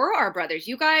guys were our brothers.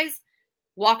 You guys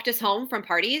walked us home from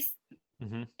parties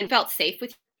Hmm. and felt safe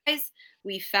with you guys.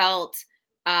 We felt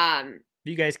um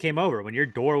You guys came over when your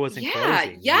door wasn't yeah,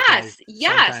 closing. You guys yes,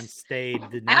 sometimes yes. stayed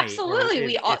the night, or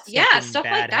Absolutely. if Yeah, something stuff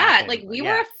like bad that. happened. Like But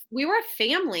yeah, we were a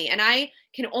family, and I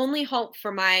can only hope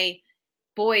for my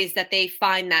boys that they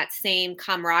find that same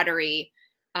camaraderie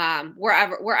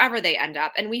wherever they end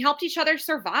up. And we helped each other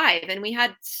survive, and we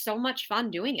had so much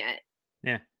fun doing it.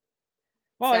 yeah.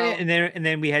 Well, yeah, So and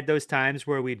then we had those times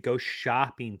where we'd go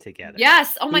shopping together,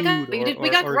 yes. Oh my God. food We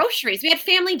got or groceries. We had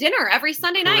family dinner every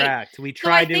Sunday night. correct. We So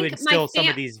I tried to think my instill some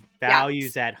of these yes,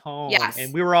 values at home, and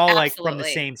yes, we were all like from the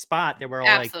absolutely. same spot. That we're all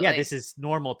like, yeah, Absolutely. this is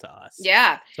normal to us.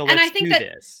 Yeah. So And I let's think do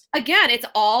that this. again, it's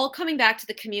all coming back to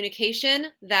the communication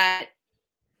that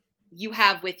you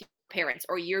have with your parents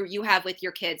or you have with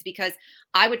your kids, because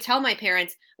I would tell my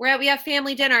parents, we have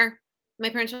family dinner. My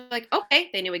parents were like,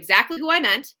 okay. They knew exactly who I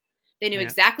meant. They knew Yeah.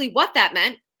 exactly what that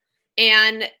meant.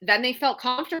 And then they felt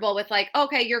comfortable with like,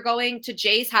 okay, you're going to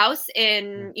Jay's house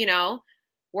Mm. in,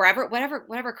 wherever,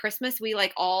 whatever Christmas we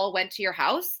like all went to your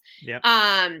house, Yep.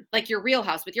 like your real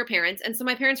house with your parents. And so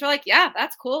my parents were like, yeah,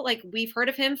 that's cool. Like we've heard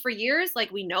of him for years.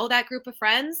 Like we know that group of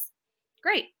friends.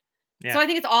 Great. So Yeah. I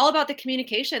think it's all about the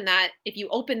communication, that if you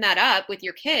open that up with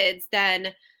your kids,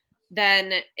 then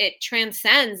it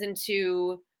transcends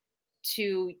into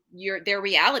their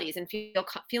realities and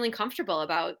feeling comfortable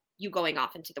about you going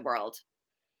off into the world.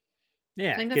 I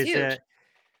Yeah. think that's Because huge.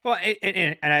 well,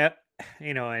 and I,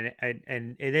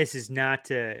 and this is not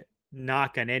to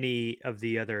knock on any of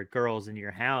the other girls in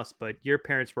your house, but your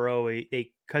parents were always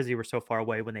because you were so far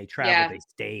away when they traveled, Yeah. they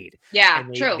stayed, Yeah,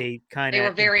 and true. they kind They were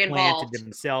of very implanted involved.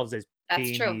 themselves as That's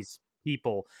being true. these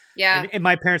people, Yeah. and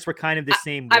my parents were kind of the I,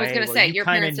 same I was way, going to where say you your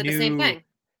kind of parents did the same knew. thing.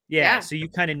 Yeah, Yeah. so you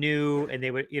kind of knew, and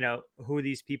they would, who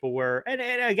these people were, and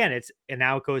again, and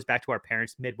now it goes back to our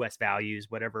parents' Midwest values,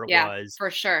 whatever it Yeah, was,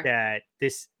 for sure. that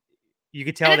this you could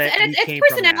And tell that we it's came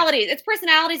from that. personalities. It's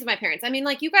personalities of my parents. I mean,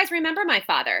 like you guys remember my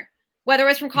father, whether it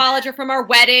was from college or from our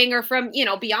wedding or from,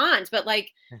 beyond, but like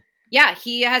yeah,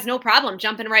 he has no problem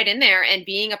jumping right in there and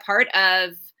being a part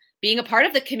of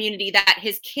the community that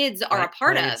his kids are a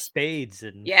part Playing of. spades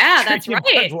and Yeah, that's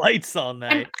drinking Bud right. Lights all I'm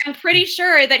night. I'm pretty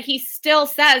sure that he still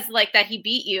says like that he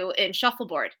beat you in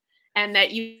shuffleboard and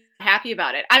that you happy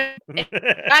about it. I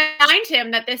remind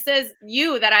him that this is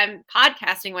you that I'm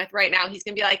podcasting with right now. He's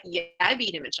gonna be like, yeah, I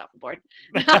beat him in shuffleboard.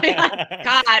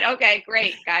 God, okay,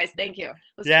 great, guys, thank you. It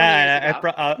was 20 years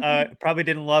ago. I probably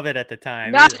didn't love it at the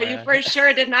time. No, you for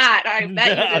sure did not. I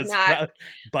bet you did not.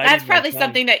 That's probably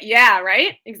something that,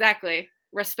 right? Exactly.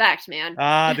 Respect, man.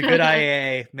 The good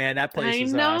IA, man, that place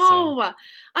is awesome.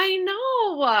 I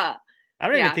know. I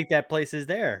don't even think that place is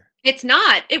there. It's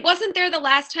not. It wasn't there the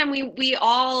last time we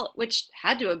all, which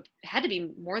had to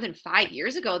be more than 5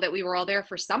 years ago that we were all there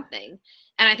for something.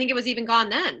 And I think it was even gone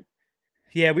then.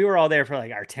 Yeah, we were all there for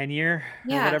like our 10-year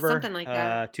or whatever. Something like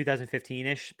that.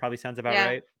 2015-ish, probably sounds about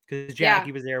right. Because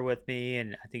Jackie was there with me,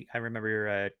 and I think I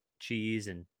remember Cheese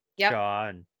and Shaw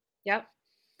and Yep.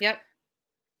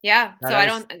 Yeah. So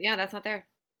that's not there.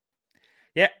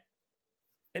 Yeah.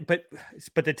 But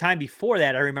the time before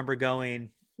that, I remember going.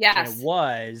 Yes.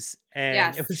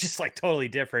 And it was just like totally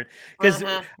different because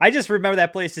I just remember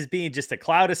that place as being just a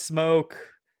cloud of smoke.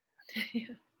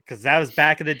 Because that was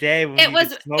back in the day when it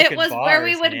was bars, where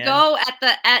we would go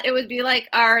it would be like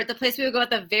the place we would go at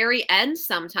the very end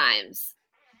sometimes.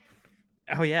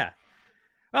 Oh yeah.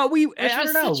 Oh, I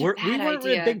don't know. We weren't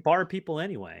really big bar people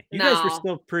anyway. You guys were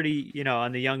still pretty,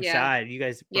 on the young side. You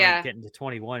guys weren't getting to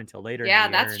 21 until later. Yeah,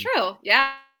 that's true.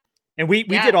 Yeah. And we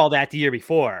did all that the year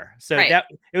before. So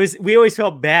we always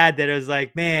felt bad that it was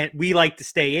like, man, we like to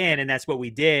stay in, and that's what we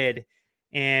did.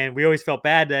 And we always felt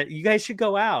bad that you guys should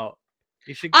go out.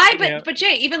 You should. But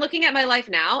Jay, even looking at my life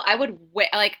now, I would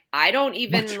I don't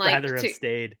even much rather have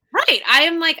stayed. Right.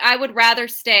 I would rather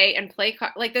stay and play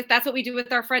cards. Like that's what we do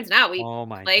with our friends now. We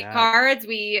play cards.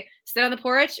 We sit on the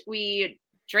porch. We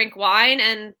drink wine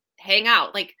and hang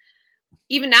out. Like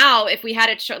even now, if we had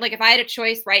if I had a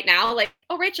choice right now, like,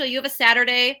 oh, Rachel, you have a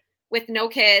Saturday with no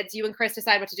kids. You and Chris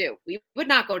decide what to do. We would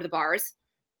not go to the bars.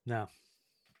 No.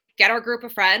 Get our group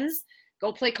of friends.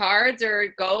 Go play cards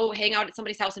or go hang out at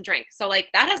somebody's house and drink. So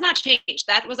that has not changed.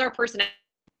 That was our personality.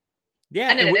 Yeah,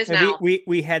 and it is now.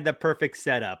 We had the perfect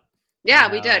setup.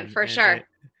 Yeah, we did for sure.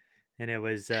 And it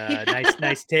was a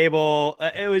nice table.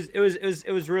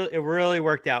 It really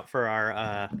worked out for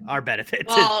our benefit.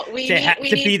 Well, to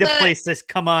be the place to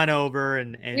come on over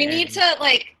and we need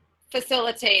to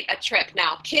facilitate a trip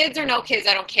now. Kids or no kids,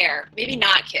 I don't care. Maybe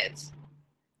not kids.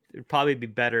 It'd probably be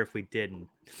better if we didn't.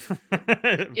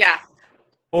 Yeah.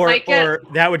 Or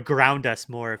that would ground us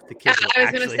more if the kids. I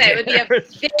was going to say it would be a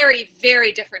very,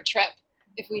 very different trip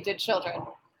if we did children.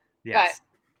 Yes. But,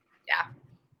 yeah.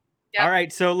 Yep. All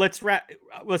right, so let's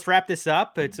wrap this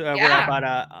up. It's we're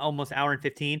about almost hour and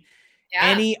 15. Yeah.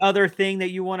 Any other thing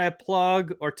that you want to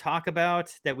plug or talk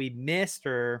about that we missed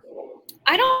or?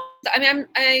 I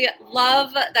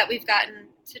love that we've gotten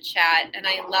to chat, and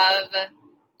I love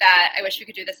that. I wish we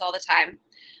could do this all the time.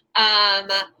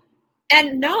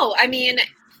 And no,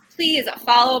 please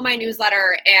follow my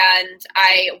newsletter, and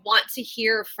I want to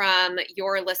hear from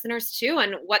your listeners too,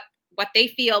 and what they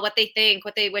feel, what they think,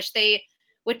 what they wish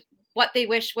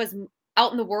was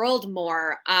out in the world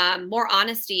more. More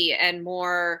honesty and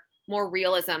more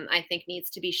realism, I think, needs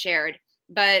to be shared.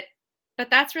 But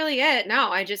that's really it. No,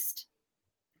 I just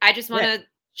want to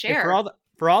share.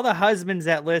 For all the husbands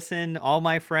that listen, all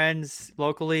my friends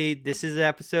locally, this is an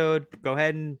episode. Go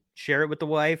ahead and share it with the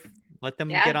wife. Let them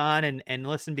get on and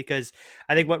listen, because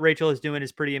I think what Rachel is doing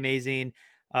is pretty amazing.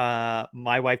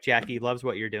 My wife, Jackie, loves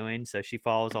what you're doing. So she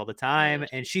follows all the time,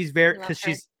 and she's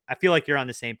I feel like you're on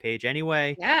the same page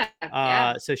anyway. Yeah.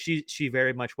 So she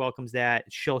very much welcomes that.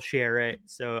 She'll share it.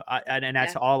 So and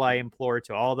that's all I implore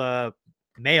to all the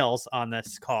males on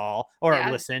this call or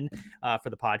listen for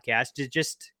the podcast, to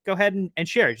just go ahead and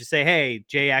share it. Just say, hey,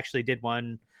 Jay actually did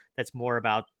one that's more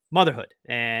about motherhood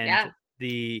and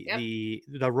the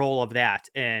role of that,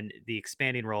 and the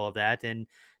expanding role of that, and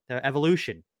the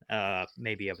evolution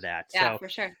maybe of that. Yeah, so for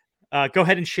sure. Go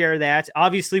ahead and share that.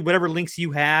 Obviously, whatever links you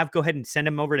have, go ahead and send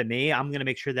them over to me. I'm going to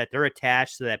make sure that they're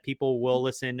attached so that people will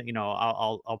listen.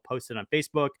 I'll post it on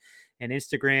Facebook and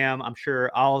Instagram. I'm sure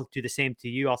I'll do the same to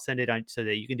you. I'll send it on so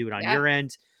that you can do it on your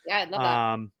end. Yeah, I'd love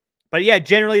that. But yeah,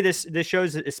 generally this show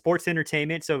is sports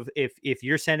entertainment. So if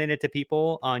you're sending it to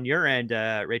people on your end,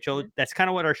 Rachel, that's kind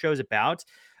of what our show is about.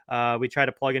 We try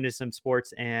to plug into some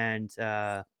sports and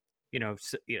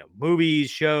movies,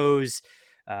 shows,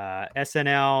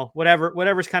 SNL,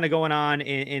 whatever's kind of going on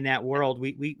in that world.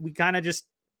 We kind of just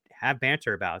have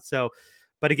banter about. So,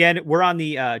 but again, we're on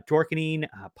the Dorkening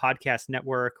podcast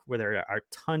network, where there are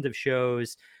tons of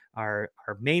shows. Our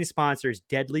main sponsor is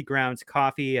Deadly Grounds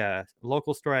Coffee, a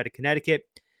local store out of Connecticut.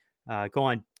 Go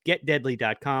on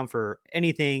getdeadly.com for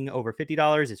anything over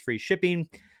 $50 is free shipping.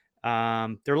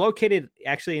 They're located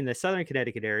actually in the Southern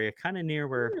Connecticut area, kind of near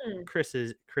where Chris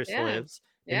Yeah. lives,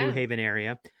 the Yeah. New Haven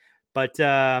area. But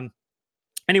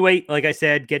anyway, like I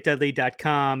said,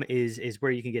 getdudley.com is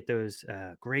where you can get those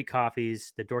great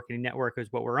coffees. The Dorkening Network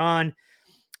is what we're on.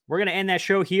 We're going to end that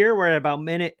show here. We're at about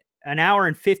an hour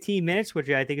and 15 minutes, which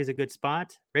I think is a good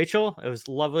spot. Rachel, it was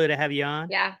lovely to have you on.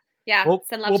 Yeah. Yeah. We'll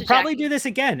probably do this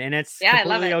again, and it's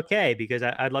completely okay, because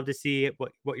I'd love to see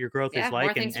what your growth is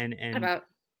like. And about.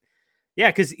 Yeah,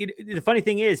 because the funny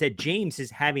thing is that James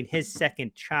is having his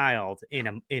second child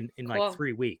in like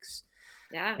 3 weeks.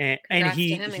 Yeah. And to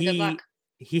him, and good luck.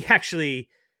 He actually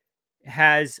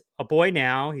has a boy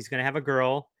now. He's going to have a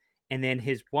girl, and then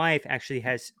his wife actually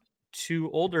has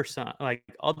two older sons,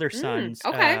 older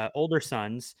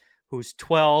sons, who's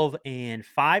 12 and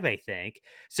 5, I think.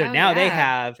 So now they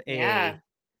have now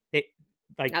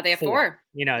they have 4.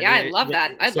 You know, I love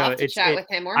that. I'd love to chat with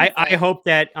him. I hope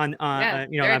that on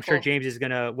you know, I'm sure cool. James is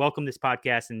going to welcome this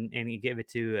podcast and give it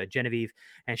to Genevieve,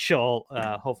 and she'll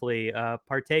hopefully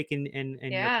partake in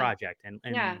your project and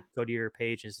go to your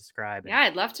page and subscribe. Yeah,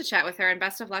 I'd love to chat with her, and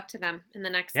best of luck to them in the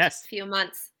next few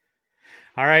months.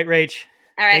 All right, Rach.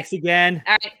 All right. Thanks again.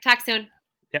 All right. Talk soon.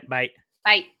 Yep. Bye.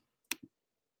 Bye.